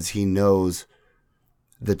because he knows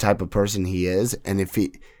the type of person he is, and if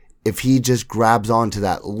he just grabs onto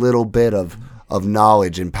that little bit of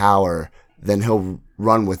knowledge and power, then he'll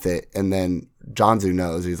run with it, and then Jianzhu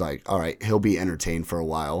knows, he's like, all right, he'll be entertained for a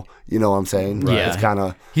while. You know what I'm saying? Right. Yeah. It's kind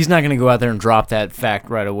of... He's not going to go out there and drop that fact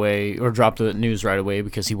right away or drop the news right away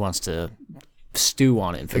because he wants to stew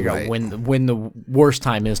on it and figure out when the worst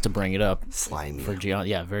time is to bring it up. Slimy. For Jianzhu.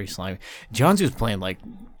 Yeah, very slimy. Jianzhu's playing like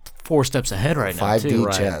 4 steps ahead right now, 5D too.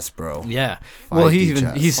 chess, bro. Yeah. Well,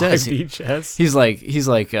 he says 5D chess. He's like,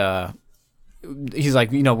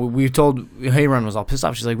 we told Hei Ran was all pissed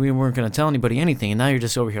off. She's like, we weren't going to tell anybody anything, and now you're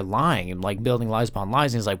just over here lying and like building lies upon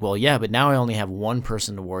lies. And he's like, well, yeah, but now I only have one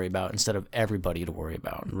person to worry about instead of everybody to worry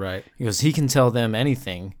about. Right. Because he can tell them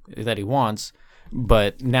anything that he wants,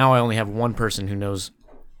 but now I only have one person who knows,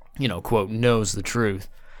 quote, knows the truth,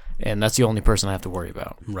 and that's the only person I have to worry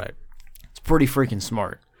about. Right. It's pretty freaking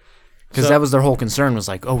smart. Because that was their whole concern, was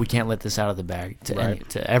like, oh, we can't let this out of the bag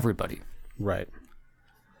to everybody. Right.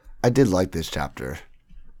 I did like this chapter.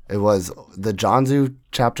 It was... The Jianzhu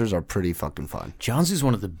chapters are pretty fucking fun. Jianzhu's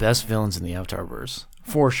one of the best villains in the Avatarverse.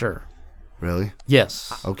 For sure. Really?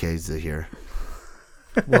 Yes. Okay, Zahir.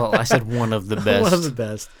 Well, I said one of the best. One of the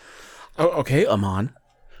best. Oh, okay, Amon.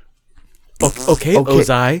 Okay,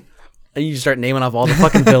 Ozai. And you start naming off all the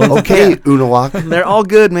fucking villains. Okay, Unalak. They're all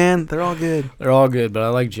good, man. They're all good. They're all good, but I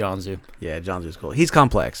like Jianzhu. Yeah, Jianzhu's cool. He's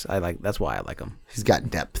complex. That's why I like him. He's got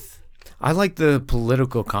depth. I like the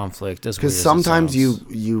political conflict as Because sometimes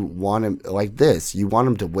you want him like this. You want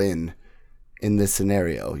him to win in this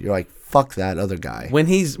scenario. You're like, fuck that other guy. When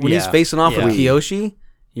he's facing off with Kyoshi,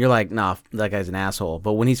 you're like, nah, that guy's an asshole.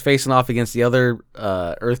 But when he's facing off against the other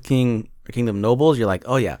Earth King or Kingdom nobles, you're like,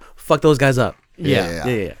 oh yeah, fuck those guys up.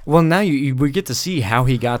 Yeah. Well, now we get to see how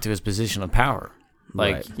he got to his position of power.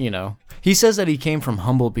 Like, he says that he came from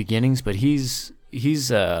humble beginnings, but he's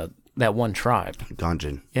that one tribe.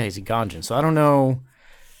 Ganjin. Yeah, he's a Ganjin. So I don't know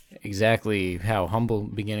exactly how humble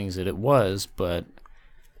beginnings it was, but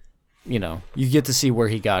you get to see where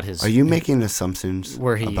he got his. Are you making assumptions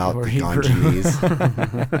about the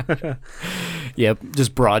Ganjinese? Yep,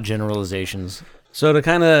 just broad generalizations. So to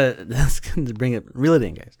kind of bring it, reel it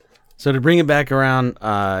in, guys. So to bring it back around,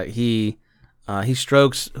 he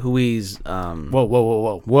strokes Hui's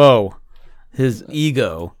whoa, his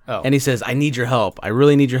ego, and he says, "I need your help. I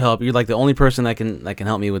really need your help. You're like the only person that can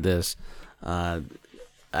help me with this."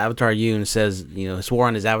 Avatar Yoon says, swore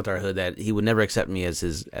on his avatar hood that he would never accept me as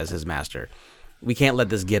his master. We can't let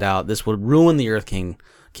this get out. This would ruin the Earth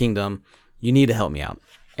Kingdom. You need to help me out.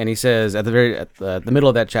 And he says at the middle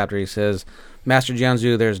of that chapter, he says, "Master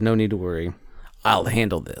Jianzhu, there's no need to worry. I'll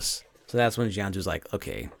handle this." So that's when Jianzhu's like,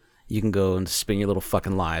 "Okay, you can go and spin your little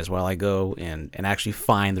fucking lies while I go and actually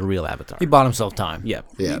find the real Avatar." He bought himself time. Yeah.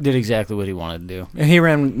 He did exactly what he wanted to do. And Hei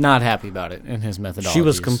Ran not happy about it in his methodology. She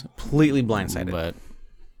was completely blindsided. But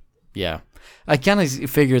yeah, I kind of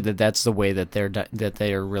figured that that's the way that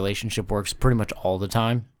their relationship works pretty much all the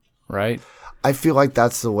time, right? I feel like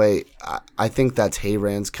that's the way. I think that's Hei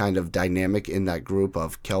Ran's kind of dynamic in that group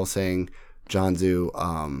of Kelsang, Jianzhu,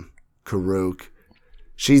 Karuk.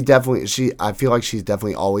 I feel like she's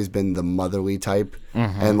definitely always been the motherly type,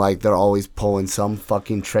 and like they're always pulling some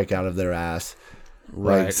fucking trick out of their ass,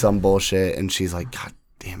 like some bullshit, and she's like, God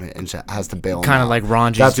damn it, and she has to bail. Kind of like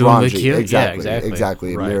Ranji's That's doing Ranji, the cute.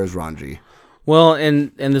 exactly. Right. It mirrors Ranji. Well,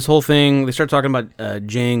 and this whole thing, they start talking about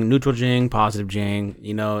Jing, neutral Jing, positive Jing,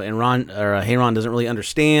 and Hei Ran doesn't really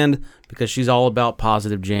understand because she's all about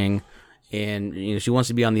positive Jing, and she wants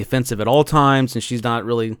to be on the offensive at all times, and she's not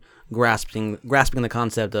really grasping the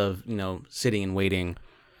concept of sitting and waiting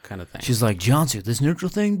kind of thing. She's like, Jianzhu, this neutral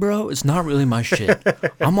thing, bro, it's not really my shit.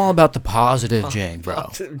 I'm all about the positive Jing, bro.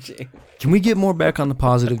 Positive Jing. Can we get more back on the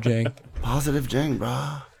positive Jing? Positive Jing,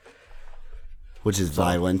 bro. Which is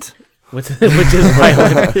violent. Which is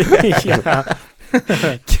violent. Yeah.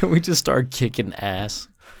 Can we just start kicking ass?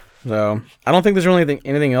 So I don't think there's really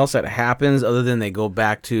anything else that happens other than they go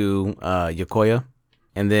back to Yokoya,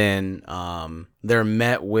 and then they're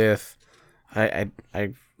met with I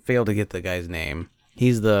failed to get the guy's name.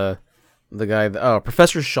 He's the guy.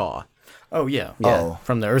 Professor Shaw. Oh yeah. Oh,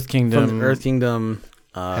 from the Earth Kingdom. From the Earth Kingdom.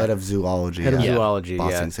 Head of zoology. Zoology.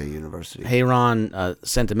 Boston State University. Hei Ran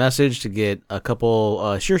sent a message to get a couple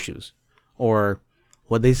shearshoes, or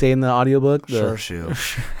what they say in the audiobook. Shoe.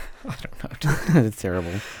 I don't know. It's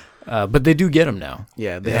terrible. But they do get them now.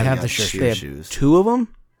 Yeah, they have the shearshoes. shoes. Two of them,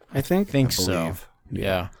 I think. I so.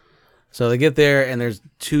 Yeah. So they get there, and there's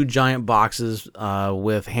two giant boxes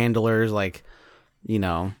with handlers,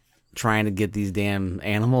 trying to get these damn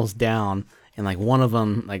animals down, and one of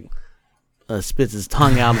them spits his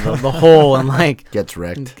tongue out of the hole and gets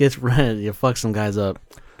wrecked. You fuck some guys up.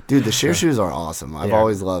 Dude, the shearshoes are awesome. I've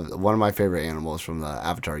always loved one of my favorite animals from the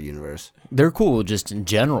Avatar universe. They're cool just in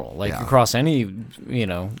general, across any,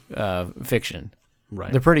 fiction.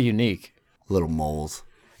 Right. They're pretty unique. Little moles.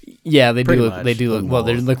 Yeah, they Pretty do. much. They do look. Well,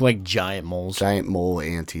 they Moles. look like giant moles. Giant mole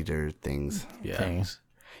anteater things. Yeah. Things.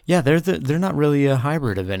 Yeah, they're not really a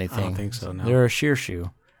hybrid of anything. I don't think so. No. They're a sheer shoe.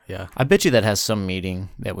 Yeah. I bet you that has some meaning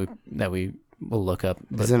that we will look up.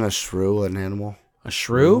 But Isn't a shrew an animal? A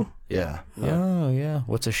shrew? Yeah. oh yeah,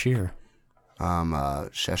 what's a sheer?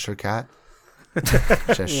 Cheshire cat.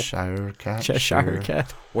 Cheshire cat. Cheshire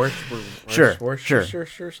cat. Sure. Go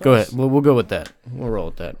ahead. We'll go with that. We'll roll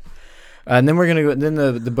with that. And then we're gonna go. Then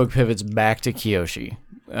the book pivots back to Kyoshi,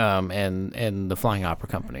 and the Flying Opera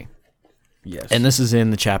Company. Yes. And this is in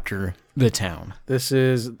the chapter The Town. This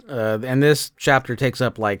is, and this chapter takes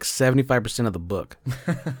up 75% of the book.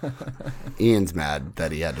 Ian's mad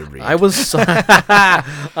that he had to read. I was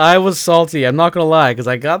salty. I'm not gonna lie, because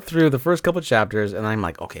I got through the first couple chapters, and I'm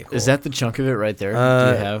like, okay, cool. Is that the chunk of it right there? Do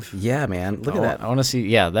you have? Yeah, man. Look at that. I want to see.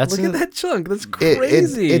 Yeah, that's. Look at that chunk. That's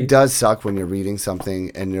crazy. It does suck when you're reading something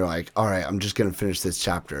and you're like, all right, I'm just gonna finish this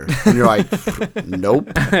chapter, and you're like, nope,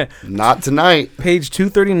 not tonight. Page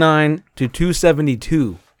 239 to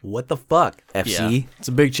 272 what the fuck, FC? Yeah, it's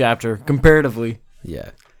a big chapter comparatively.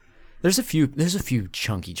 Yeah. There's a few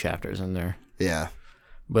chunky chapters in there, Yeah.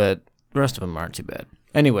 but the rest of them aren't too bad.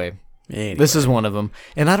 Anyway, this is one of them,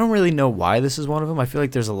 and I don't really know why this is one of them. I feel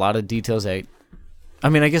like there's a lot of details that, I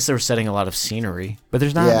mean, I guess they were setting a lot of scenery, but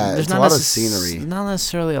there's not. Yeah, there's it's not a lot of scenery. Not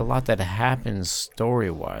necessarily a lot that happens story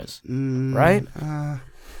wise, right?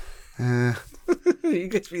 You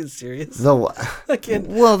guys being serious? The I can't.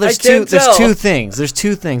 Well, there's can't two. There's tell. two things. There's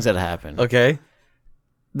two things that happen. Okay.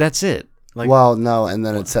 That's it. well, no, and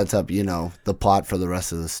then it sets up, the plot for the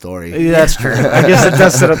rest of the story. Yeah, that's true. I guess it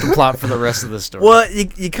does set up the plot for the rest of the story. Well,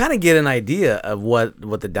 you kind of get an idea of what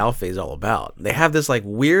the Daofei is all about. They have this like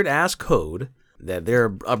weird ass code that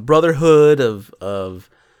they're a brotherhood of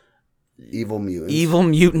Evil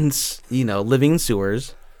mutants, living in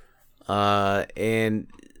sewers. And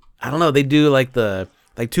I don't know, they do like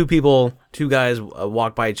two guys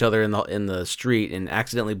walk by each other in the street and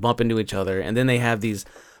accidentally bump into each other, and then they have these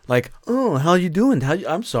like, oh, how you doing?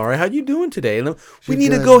 I'm sorry, how you doing today? And we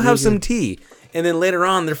need to go have some tea. And then later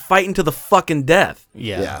on, they're fighting to the fucking death.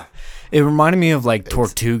 Yeah. It reminded me of like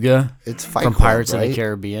Tortuga from Pirates of the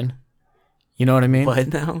Caribbean. You know what I mean?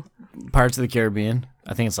 What now? Pirates of the Caribbean.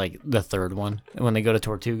 I think it's like the third one when they go to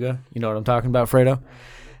Tortuga. You know what I'm talking about, Fredo?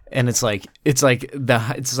 And it's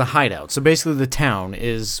a hideout. So basically, the town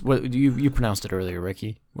is what you pronounced it earlier,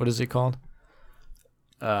 Ricky. What is it called?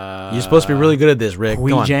 You're supposed to be really good at this, Rick.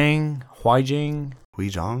 Huijang.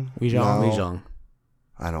 No,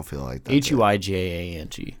 I don't feel like that.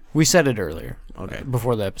 Huijang. We said it earlier. Okay.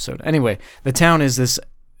 Before the episode. Anyway, the town is this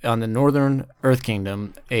on the northern Earth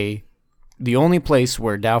Kingdom, the only place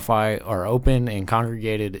where Daofei are open and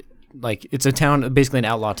congregated. Like, it's a town, basically an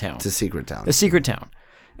outlaw town. It's a secret town. A secret town.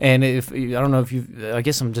 And I don't know if I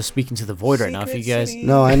guess I'm just speaking to the void right now. If you guys,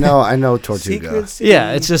 no, I know Tortuga.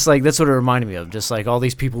 Yeah, it's just like that's what it reminded me of. Just like all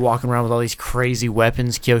these people walking around with all these crazy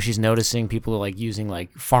weapons. Kyoshi's noticing people like using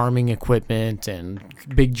like farming equipment and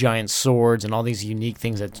big giant swords and all these unique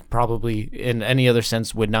things that probably in any other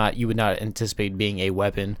sense you would not anticipate being a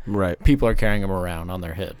weapon. Right. People are carrying them around on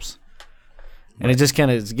their hips, and it just kind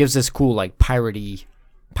of gives this cool like piratey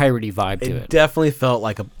vibe to it. It definitely felt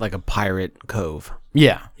like a pirate cove.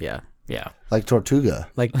 Yeah. Like Tortuga.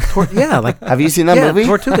 Like Have you seen that movie?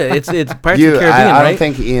 Tortuga. It's Pirates of the Caribbean, I right? don't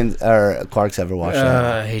think Ian or Clark's ever watched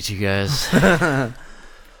that. I hate you guys.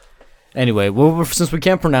 Anyway, since we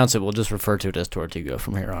can't pronounce it, we'll just refer to it as Tortuga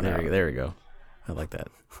from here on out. There we go. I like that.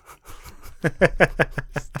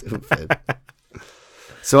 Stupid.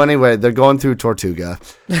 So anyway, they're going through Tortuga,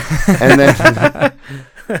 and then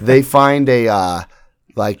they find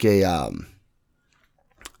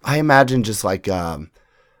I imagine just like kind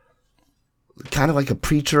of like a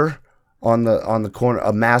preacher on the corner,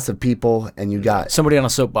 a mass of people, and you got somebody on a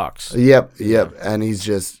soapbox. Yep, and he's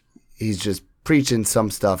just preaching some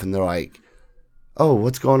stuff, and they're like, "Oh,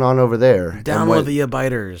 what's going on over there?" Down with the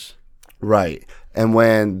biters. Right, and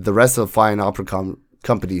when the rest of the Flying Opera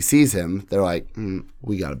Company sees him, they're like,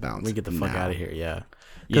 "We gotta bounce. We get the fuck out of here." Yeah,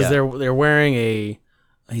 because they're wearing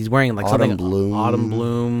he's wearing like autumn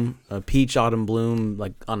bloom, a peach autumn bloom,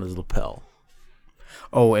 like on his lapel.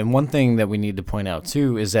 Oh, and one thing that we need to point out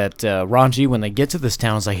too is that Rangi, when they get to this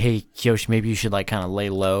town, is like, "Hey, Kyoshi, maybe you should like kind of lay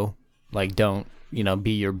low, like don't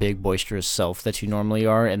be your big boisterous self that you normally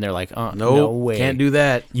are." And they're like, "No way, can't do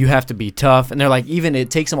that. You have to be tough." And they're like, even it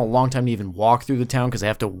takes them a long time to even walk through the town because they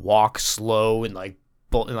have to walk slow and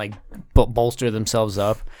bolster themselves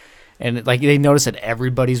up. And like they notice that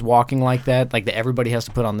everybody's walking like that, like that everybody has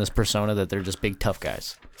to put on this persona that they're just big tough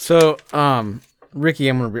guys. So, Ricky,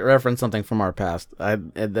 I'm gonna reference something from our past.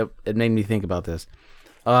 It made me think about this.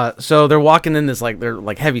 So they're walking in this they're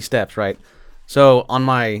like heavy steps, right? So on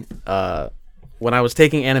my when I was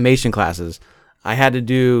taking animation classes, I had to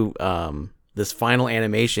do this final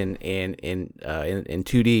animation in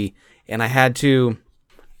 2D, and I had to.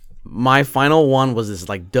 My final one was this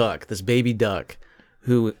like duck, this baby duck,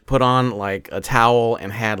 who put on like a towel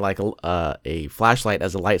and had like a flashlight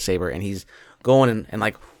as a lightsaber, and he's going and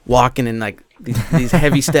like walking in like these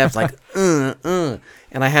heavy steps, like and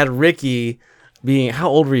I had Ricky being, how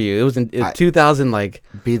old were you? It was in 2000, like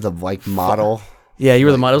be the like model. Yeah, you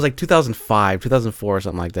were the model. It was like 2005, 2004, or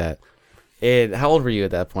something like that. And how old were you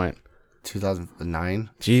at that point?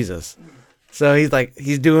 2009. Jesus. So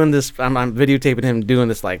he's doing this. I'm videotaping him doing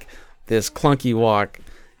this this clunky walk.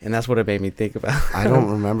 And that's what it made me think about. I don't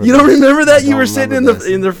remember. You don't remember that? You were sitting in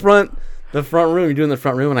the front The front room. You're doing the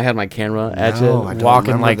front room, and I had my camera at you, I don't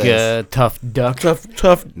Walking remember like this. a tough duck.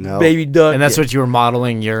 tough No. baby duck. And that's what you were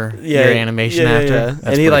modeling your animation after? That's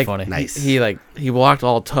and he pretty funny. Nice. He walked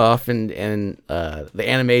all tough, and the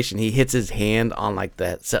animation, he hits his hand on like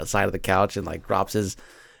that side of the couch and like drops his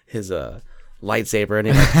lightsaber, and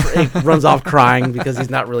he runs off crying because he's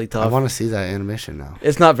not really I tough. want to see that animation now.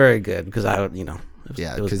 It's not very good because Yeah,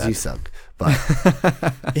 it was because bad. you suck.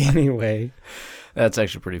 But Anyway, That's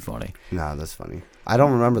actually pretty funny. no, that's funny. I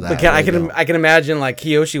don't remember that. but I can imagine like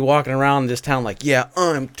Kyoshi walking around this town like, yeah,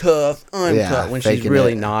 I'm tough, when she's faking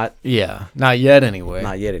really it. not. Yeah, not yet anyway.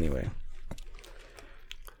 Not yet, anyway.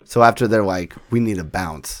 So after they're like, we need a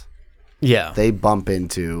bounce, Yeah. they bump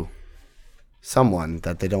into someone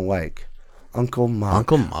that they don't like. Uncle Mock.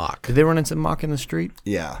 Uncle Mock. Did they run into Mock in the street?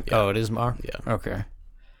 Yeah. Oh, it is Mock? Yeah. Okay.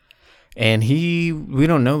 And we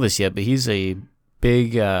don't know this yet, but he's a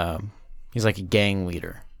big, he's like a gang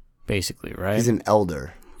leader, basically, right? He's an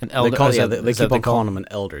elder. An elder. They keep on calling him an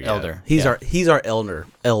elder. Yeah. Elder, He's yeah. our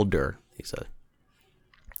elder. He said.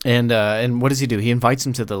 And what does he do? He invites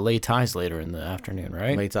him to the lay ties later in the afternoon,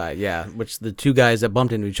 right? Late tie, yeah. Which the two guys that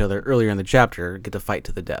bumped into each other earlier in the chapter get to fight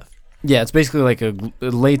to the death. Yeah, it's basically like a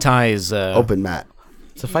lay ties. Open mat.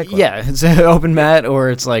 It's a fight club. Yeah, it's an open mat, or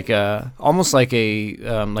it's like almost like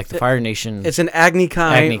a like the Fire Nation. It's an Agni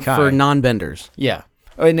Kai for non-benders. Yeah,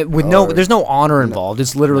 and there's no honor involved.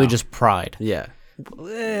 It's literally just pride. Yeah.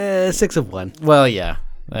 6 of 1. Well, yeah.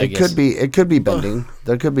 I It guess. could be bending.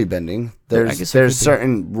 There could be bending. I guess There's it could be.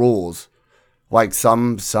 certain rules. Like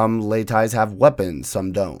some lay ties have weapons,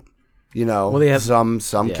 some don't. You know, Well, they have- some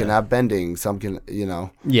yeah. can have bending, some can, you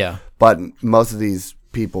know. Yeah. But most of these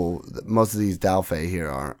people, most of these Daofei here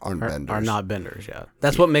aren't benders. Are not benders, yeah.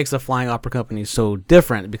 That's what makes the Flying Opera Company so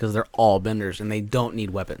different, because they're all benders and they don't need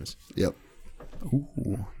weapons. Yep.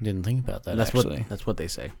 Ooh, didn't think about that. That's actually. that's what they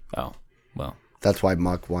say. Oh, well, That's why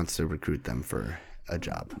Muck wants to recruit them for a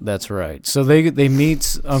job that's right. So they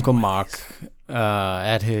meet Uncle Mock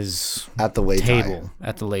at his at the lay table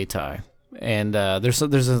at the lay tie, and there's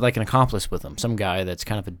like an accomplice with him, some guy that's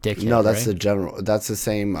kind of a dickhead. No, that's right? the general. That's the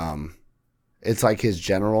same. It's like his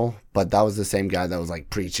general, but that was the same guy that was like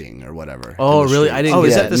preaching or whatever. Oh, in the really? streets. I didn't Oh, get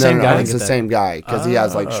is that. that the same No, guy? it's the same guy because he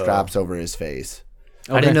has like Oh. straps over his face.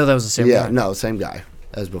 I didn't know that was the same Yeah, guy. no, same guy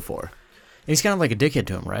as before. He's kind of like a dickhead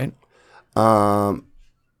to him, right?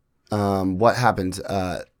 What happens?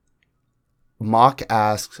 Mock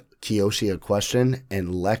asks Kyoshi a question,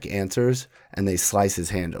 and Lek answers, and they slice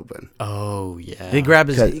his hand open. Oh yeah. He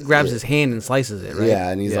grabs his hand and slices it, right? Yeah,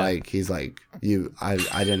 and he's like, I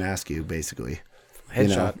didn't ask you, basically.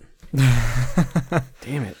 Headshot.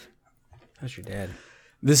 Damn it. That's your dad.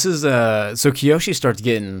 This is so Kyoshi starts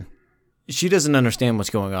getting. She doesn't understand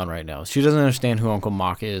what's going on right now. She doesn't understand who Uncle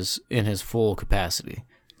Mock is in his full capacity.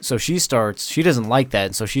 So she doesn't like that,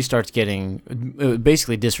 and so she starts getting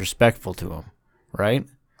basically disrespectful to him, right?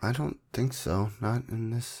 I don't think so. Not in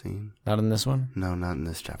this scene. Not in this one? No, not in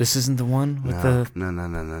this chapter. This isn't the one with No. the...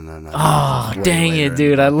 No. Oh, This is way dang later it, in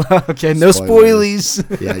dude. the- I love... Okay, no Spoilers.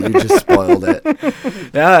 spoilies. Yeah, you just spoiled it.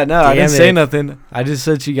 Yeah, no, I Damn didn't say it. nothing. I just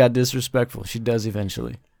said she got disrespectful. She does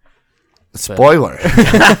eventually. Spoiler.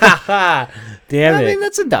 Damn I it. mean,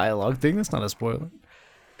 that's a dialogue thing. That's not a spoiler.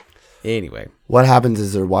 Anyway. What happens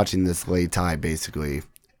is they're watching this lay tie, basically,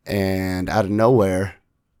 and out of nowhere,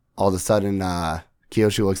 all of a sudden,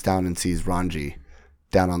 Kyoshi looks down and sees Rangi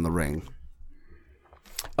down on the ring.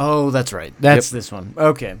 Oh, that's right. That's this one.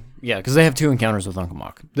 Okay. Yeah, because they have 2 encounters with Uncle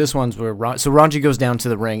Mock. This one's where so Rangi goes down to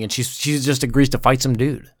the ring, and she just agrees to fight some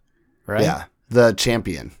dude, right? Yeah, the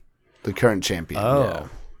champion, the current champion. Oh,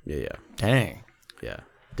 Yeah. dang. Yeah.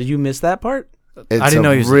 Did you miss that part? It's I didn't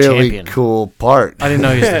know he was the really champion. cool part. I didn't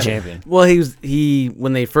know he was the champion. Well, he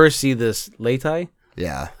when they first see this Leitai,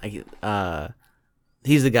 Yeah,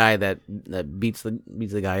 he's the guy that beats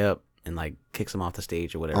the guy up and like kicks him off the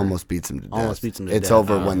stage or whatever. almost beats him to death. Almost beats him to It's death.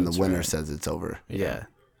 over Oh, when the that's winner right. says it's over. Yeah.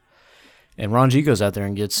 And Rangi goes out there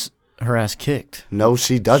and gets her ass kicked. No,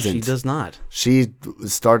 she doesn't. She does not. She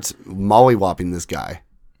starts mollywhopping this guy.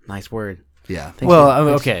 Nice word. Yeah. Well,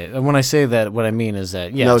 okay. When I say that, what I mean is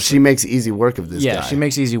that, yeah. No, she makes easy work of this guy. Yeah, she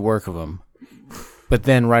makes easy work of him. But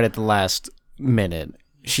then right at the last minute,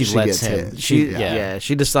 she lets gets him. hit.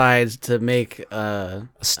 She decides to make A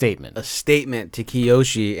statement. a statement to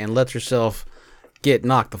Kyoshi and lets herself get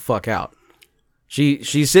knocked the fuck out.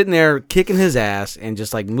 She's sitting there kicking his ass and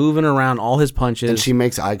just like moving around all his punches. And she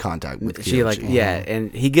makes eye contact with Kyoshi.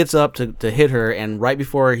 And he gets up to hit her, and right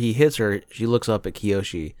before he hits her, she looks up at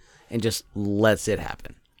Kyoshi and just lets it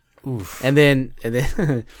happen. Oof. And then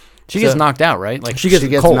She gets knocked out, right? Like she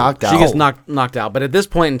gets knocked out. She gets knocked out. But at this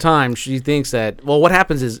point in time, she thinks that, well, what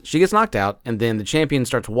happens is she gets knocked out, and then the champion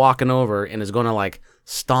starts walking over and is going to, like,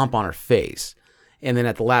 stomp on her face. And then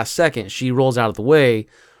at the last second, she rolls out of the way,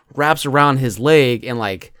 wraps around his leg, and,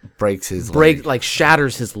 like... breaks his leg. Like,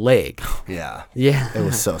 shatters his leg. Yeah. Yeah. It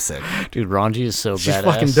was so sick. Dude, Rangi is so She's badass.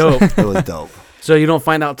 fucking dope. It was dope. So you don't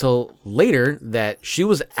find out till later that she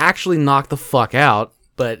was actually knocked the fuck out,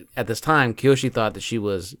 but at this time, Kyoshi thought that she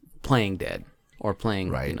was playing dead or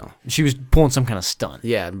playing, you know. She was pulling some kind of stunt.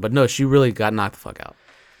 Yeah, but no, she really got knocked the fuck out.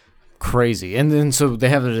 Crazy. And then so they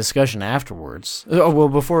have the discussion afterwards. Oh, well,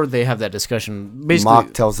 before they have that discussion, basically...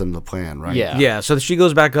 Mock tells them the plan, right? Yeah. Yeah, so she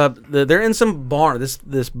goes back up. They're in some barn. This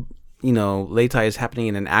you know, Leitai is happening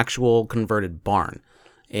in an actual converted barn.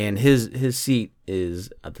 And his seat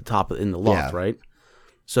is at the top in the loft, right?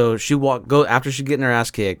 So she after she getting her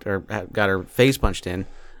ass kicked or got her face punched in.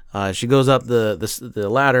 She goes up the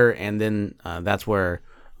ladder, and then that's where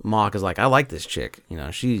Mock is like, I like this chick. You know,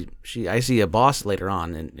 I see a boss later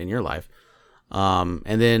on in your life, and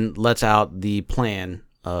then lets out the plan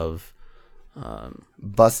of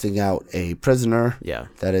busting out a prisoner. Yeah.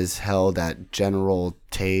 That is held at General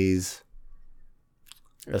Tay's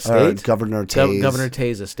estate. Governor Tay's Governor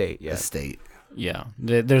Tay's estate. Yeah. Estate. Yeah,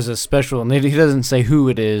 there's a special, and he doesn't say who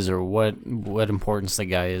it is or what importance the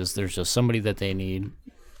guy is. There's just somebody that they need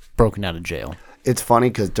broken out of jail. It's funny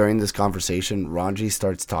because during this conversation, Rangi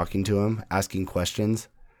starts talking to him, asking questions,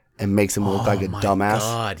 and makes him look like a dumbass.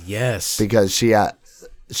 Oh my God, yes. Because she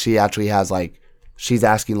actually has she's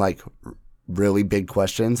asking like really big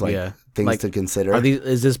questions, things like, to consider.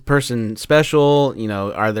 Is this person special? You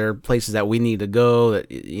know, are there places that we need to go? That,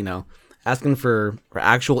 you know, asking for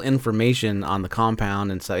actual information on the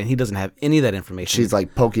compound and stuff, and he doesn't have any of that information. She's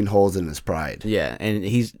like poking holes in his pride. Yeah, and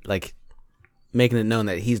he's like making it known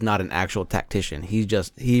that he's not an actual tactician.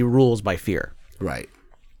 He rules by fear. Right.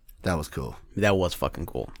 That was cool. That was fucking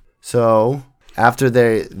cool. So after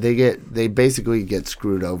they basically get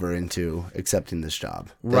screwed over into accepting this job.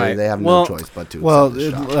 They have no choice but to accept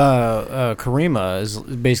this job.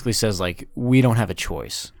 Karima basically says like, we don't have a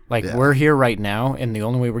choice. Like we're here right now, and the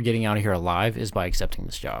only way we're getting out of here alive is by accepting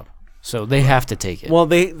this job. So they have to take it. Well,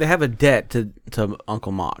 they have a debt to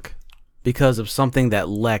Uncle Mock because of something that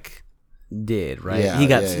Lek did, right? Yeah,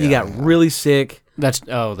 he got really sick. That's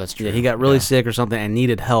true. Yeah, he got really sick or something and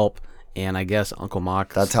needed help, and I guess Uncle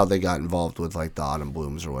Mock. That's how they got involved with like the Autumn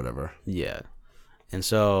Blooms or whatever. Yeah, and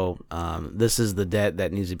so this is the debt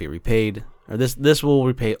that needs to be repaid, or this will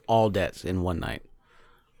repay all debts in one night.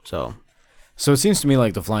 So it seems to me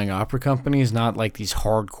like the Flying Opera Company is not like these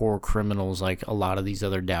hardcore criminals like a lot of these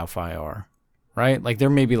other Daofei are, right? Like they're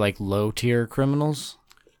maybe like low tier criminals.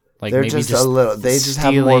 Like they're maybe just a little. They just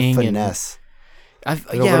have more finesse. They're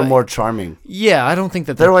a little more charming. Yeah, I don't think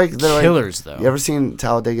that they're killers though. You ever seen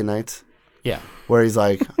Talladega Nights? Yeah. Where he's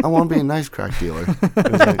like, I want to be a nice crack dealer.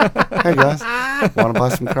 He's like, hey guys, want to buy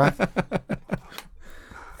some crack?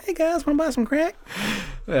 Hey guys, want to buy some crack?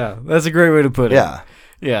 Yeah, that's a great way to put it. Yeah.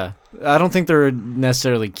 Yeah. I don't think they're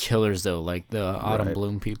necessarily killers though, like the Autumn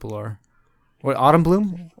Bloom people are. What, Autumn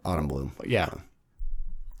Bloom? Autumn Bloom. Yeah.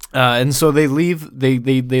 And so they leave they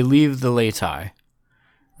leave the Leitai,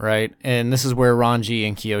 right? And this is where Rangi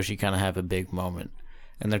and Kyoshi kind of have a big moment.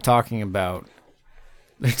 And they're talking about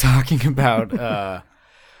what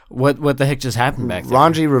the heck just happened back there.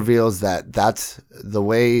 Rangi reveals that that's the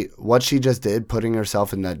way what she just did, putting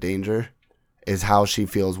herself in that danger, is how she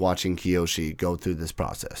feels watching Kyoshi go through this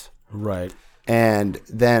process. Right. And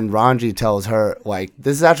then Rangi tells her, like,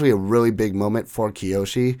 this is actually a really big moment for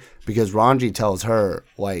Kyoshi because Rangi tells her,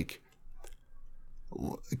 like,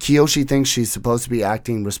 Kyoshi thinks she's supposed to be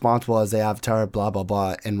acting responsible as the Avatar, blah, blah,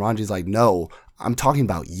 blah. And Rangi's like, no, I'm talking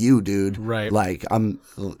about you, dude. Right. Like, I'm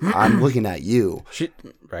looking at you.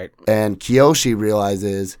 Right. And Kyoshi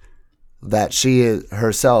realizes that she is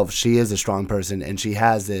a strong person, and she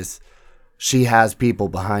has people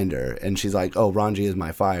behind her. And she's like, oh, Rangi is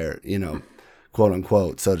my fire, you know, quote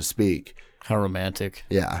unquote, so to speak. How romantic.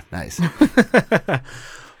 Yeah, nice.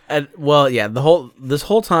 Well, yeah, this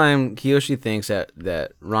whole time Kyoshi thinks that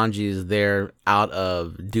Rangi is there out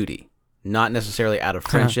of duty, not necessarily out of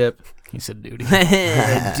friendship. He said duty.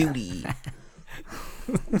 Duty.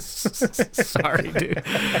 Sorry, dude.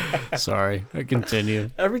 Sorry. I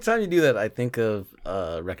continue. Every time you do that, I think of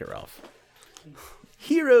Wreck-It Ralph.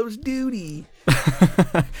 Hero's duty.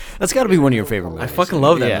 That's got to be one of your favorite movies. I fucking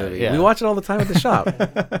love that movie. Yeah. We watch it all the time at the shop.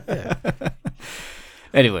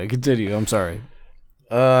 Anyway, continue. I'm sorry.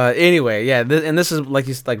 Anyway, yeah, and this is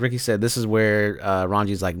like Ricky said. This is where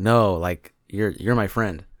Rangi's like, no, like you're my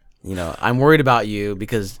friend. You know, I'm worried about you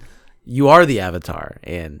because you are the Avatar,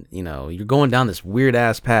 and you're going down this weird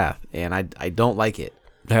ass path, and I don't like it.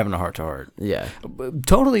 They're having a heart-to-heart. Yeah,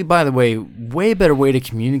 totally. By the way better way to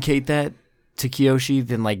communicate that to Kyoshi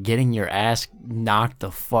than like getting your ass knocked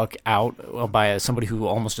the fuck out by somebody who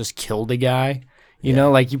almost just killed a guy. You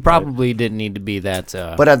know, like you probably didn't need to be that.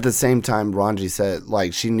 But at the same time, Rangi said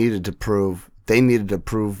like they needed to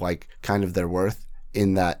prove like kind of their worth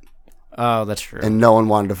in that. Oh, that's true. And no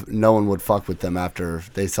one would fuck with them after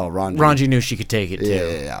they saw Rangi. Rangi knew she could take it too.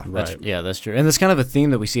 Yeah. That's true. And that's kind of a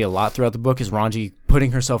theme that we see a lot throughout the book is Rangi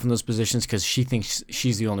putting herself in those positions because she thinks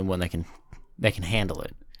she's the only one that can handle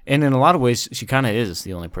it. And in a lot of ways, she kind of is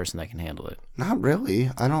the only person that can handle it. Not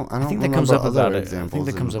really. I don't. I think that comes up about it. I think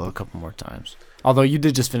that comes up a couple more times. Although you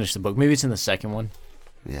did just finish the book, maybe it's in the second one.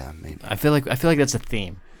 Yeah, maybe. I feel like that's a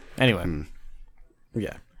theme. Anyway.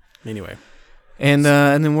 Yeah. Anyway. And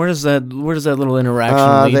then where does that little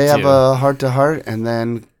interaction lead to? They have a heart-to-heart, and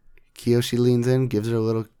then Kyoshi leans in, gives her a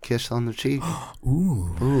little kiss on the cheek.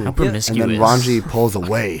 Ooh. How promiscuous. And then Rangi pulls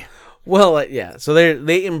away. Well, yeah. So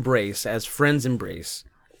they embrace as friends embrace,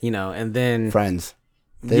 and then Friends.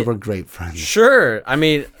 They were great friends. Sure. I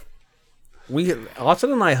mean,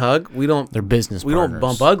 Austin and I hug. We don't. They're business. We partners.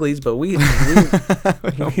 don't bump uglies, but we've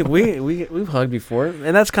hugged before,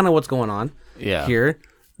 and that's kind of what's going on. Yeah. Here,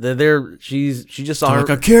 she just saw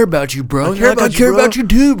her. I care about you, bro. I care about you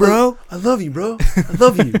too, bro. I love you, bro. I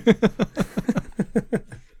love you.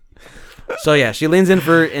 So yeah, she leans in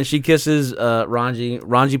and she kisses Rangi.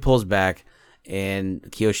 Rangi pulls back, and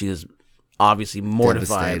Kyoshi is obviously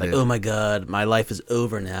mortified. Devastated. Like, oh my god, my life is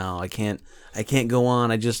over now. I can't go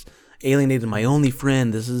on. I just alienated my only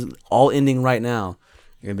friend. This is all ending right now.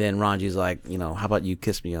 And then Ranji's like, how about you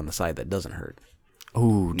kiss me on the side that doesn't hurt?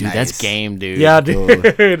 Ooh, dude, Nice. That's game, dude. Yeah,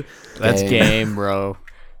 dude. That's game, bro.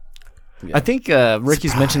 Yeah. I think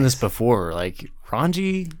Ricky's mentioned this before. Like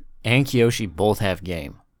Rangi and Kyoshi both have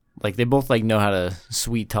game. Like they both know how to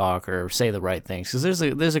sweet talk or say the right things. Because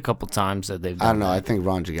there's a couple times that they've done I don't know. that. I think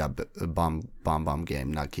Rangi got a bomb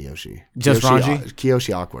game, not Kyoshi. Just Rangi?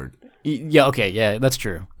 Kyoshi awkward. Yeah. Okay. Yeah. That's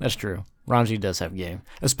true. Rangi does have game,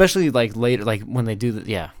 especially later, when they do the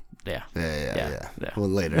Yeah. Well,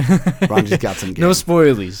 later. Rangi's got some game. No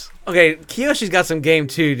spoilies. Okay, Kyoshi's got some game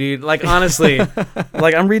too, dude. Like honestly,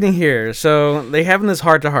 I'm reading here. So they having this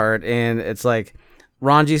heart to heart, and it's like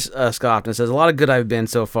Rangi scoffed and says, "A lot of good I've been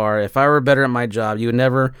so far. If I were better at my job, you would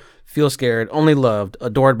never feel scared, only loved,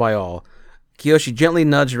 adored by all." Kyoshi gently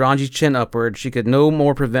nudged Rangi's chin upward. She could no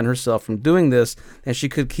more prevent herself from doing this than she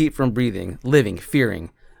could keep from breathing, living,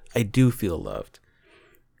 fearing. I do feel loved.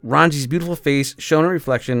 Ranji's beautiful face shone a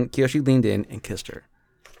reflection. Kyoshi leaned in and kissed her.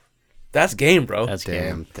 That's game, bro. That's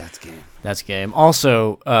game. That's game. That's game.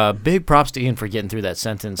 Also, big props to Ian for getting through that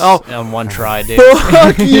sentence on one try, dude.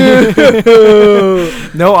 Fuck you!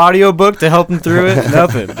 No audiobook to help him through it.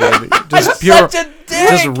 Nothing, dude. Just pure, such a dick!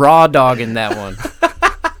 just raw dogging that one.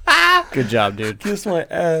 Good job, dude. Kiss my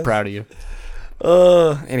ass. Proud of you.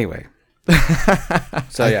 Anyway.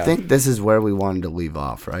 So I think this is where we wanted to leave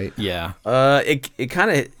off, right? Yeah. It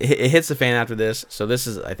kind of hits the fan after this. So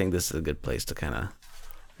I think this is a good place to kind of.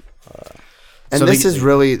 And So this is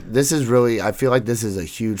really, I feel like this is a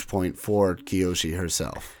huge point for Kyoshi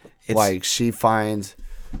herself. She finds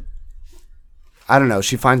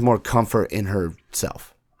more comfort in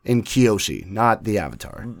herself, in Kyoshi, not the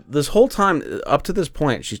Avatar. This whole time up to this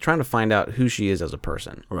point, she's trying to find out who she is as a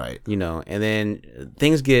person. Right. And then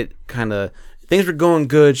things were going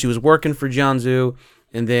good. She was working for Jianzhu,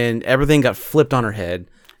 and then everything got flipped on her head.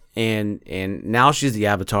 And now she's the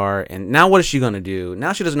Avatar, and now what is she gonna do?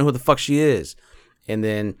 Now she doesn't know who the fuck she is, and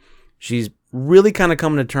then she's really kind of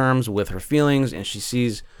coming to terms with her feelings, and she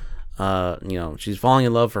sees, she's falling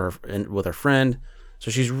in love with her friend,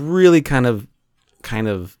 so she's really kind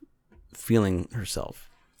of feeling herself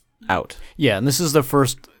out. Yeah, and this is the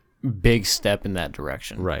first big step in that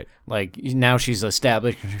direction. Right. Like, now she's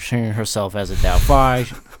establishing herself as a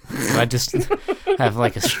Daofei. I just have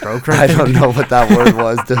a stroke right I there. don't know what that word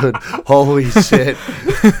was, dude. Holy shit.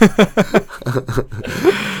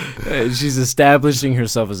 She's establishing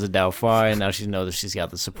herself as a Daofei, and now she knows that she's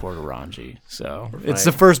got the support of Rangi. So it's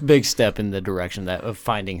the first big step in the direction of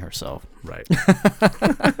finding herself. Right.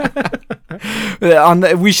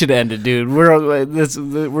 We should end it, dude.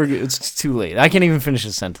 It's too late. I can't even finish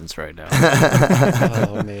a sentence right now.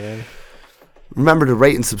 Oh man. Remember to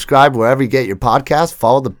rate and subscribe wherever you get your podcast.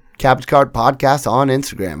 Follow the Cabbage Cart Podcast on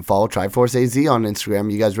Instagram. Follow Triforce AZ on Instagram.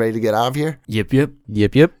 You guys ready to get out of here? Yep. Yep.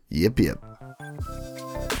 Yep.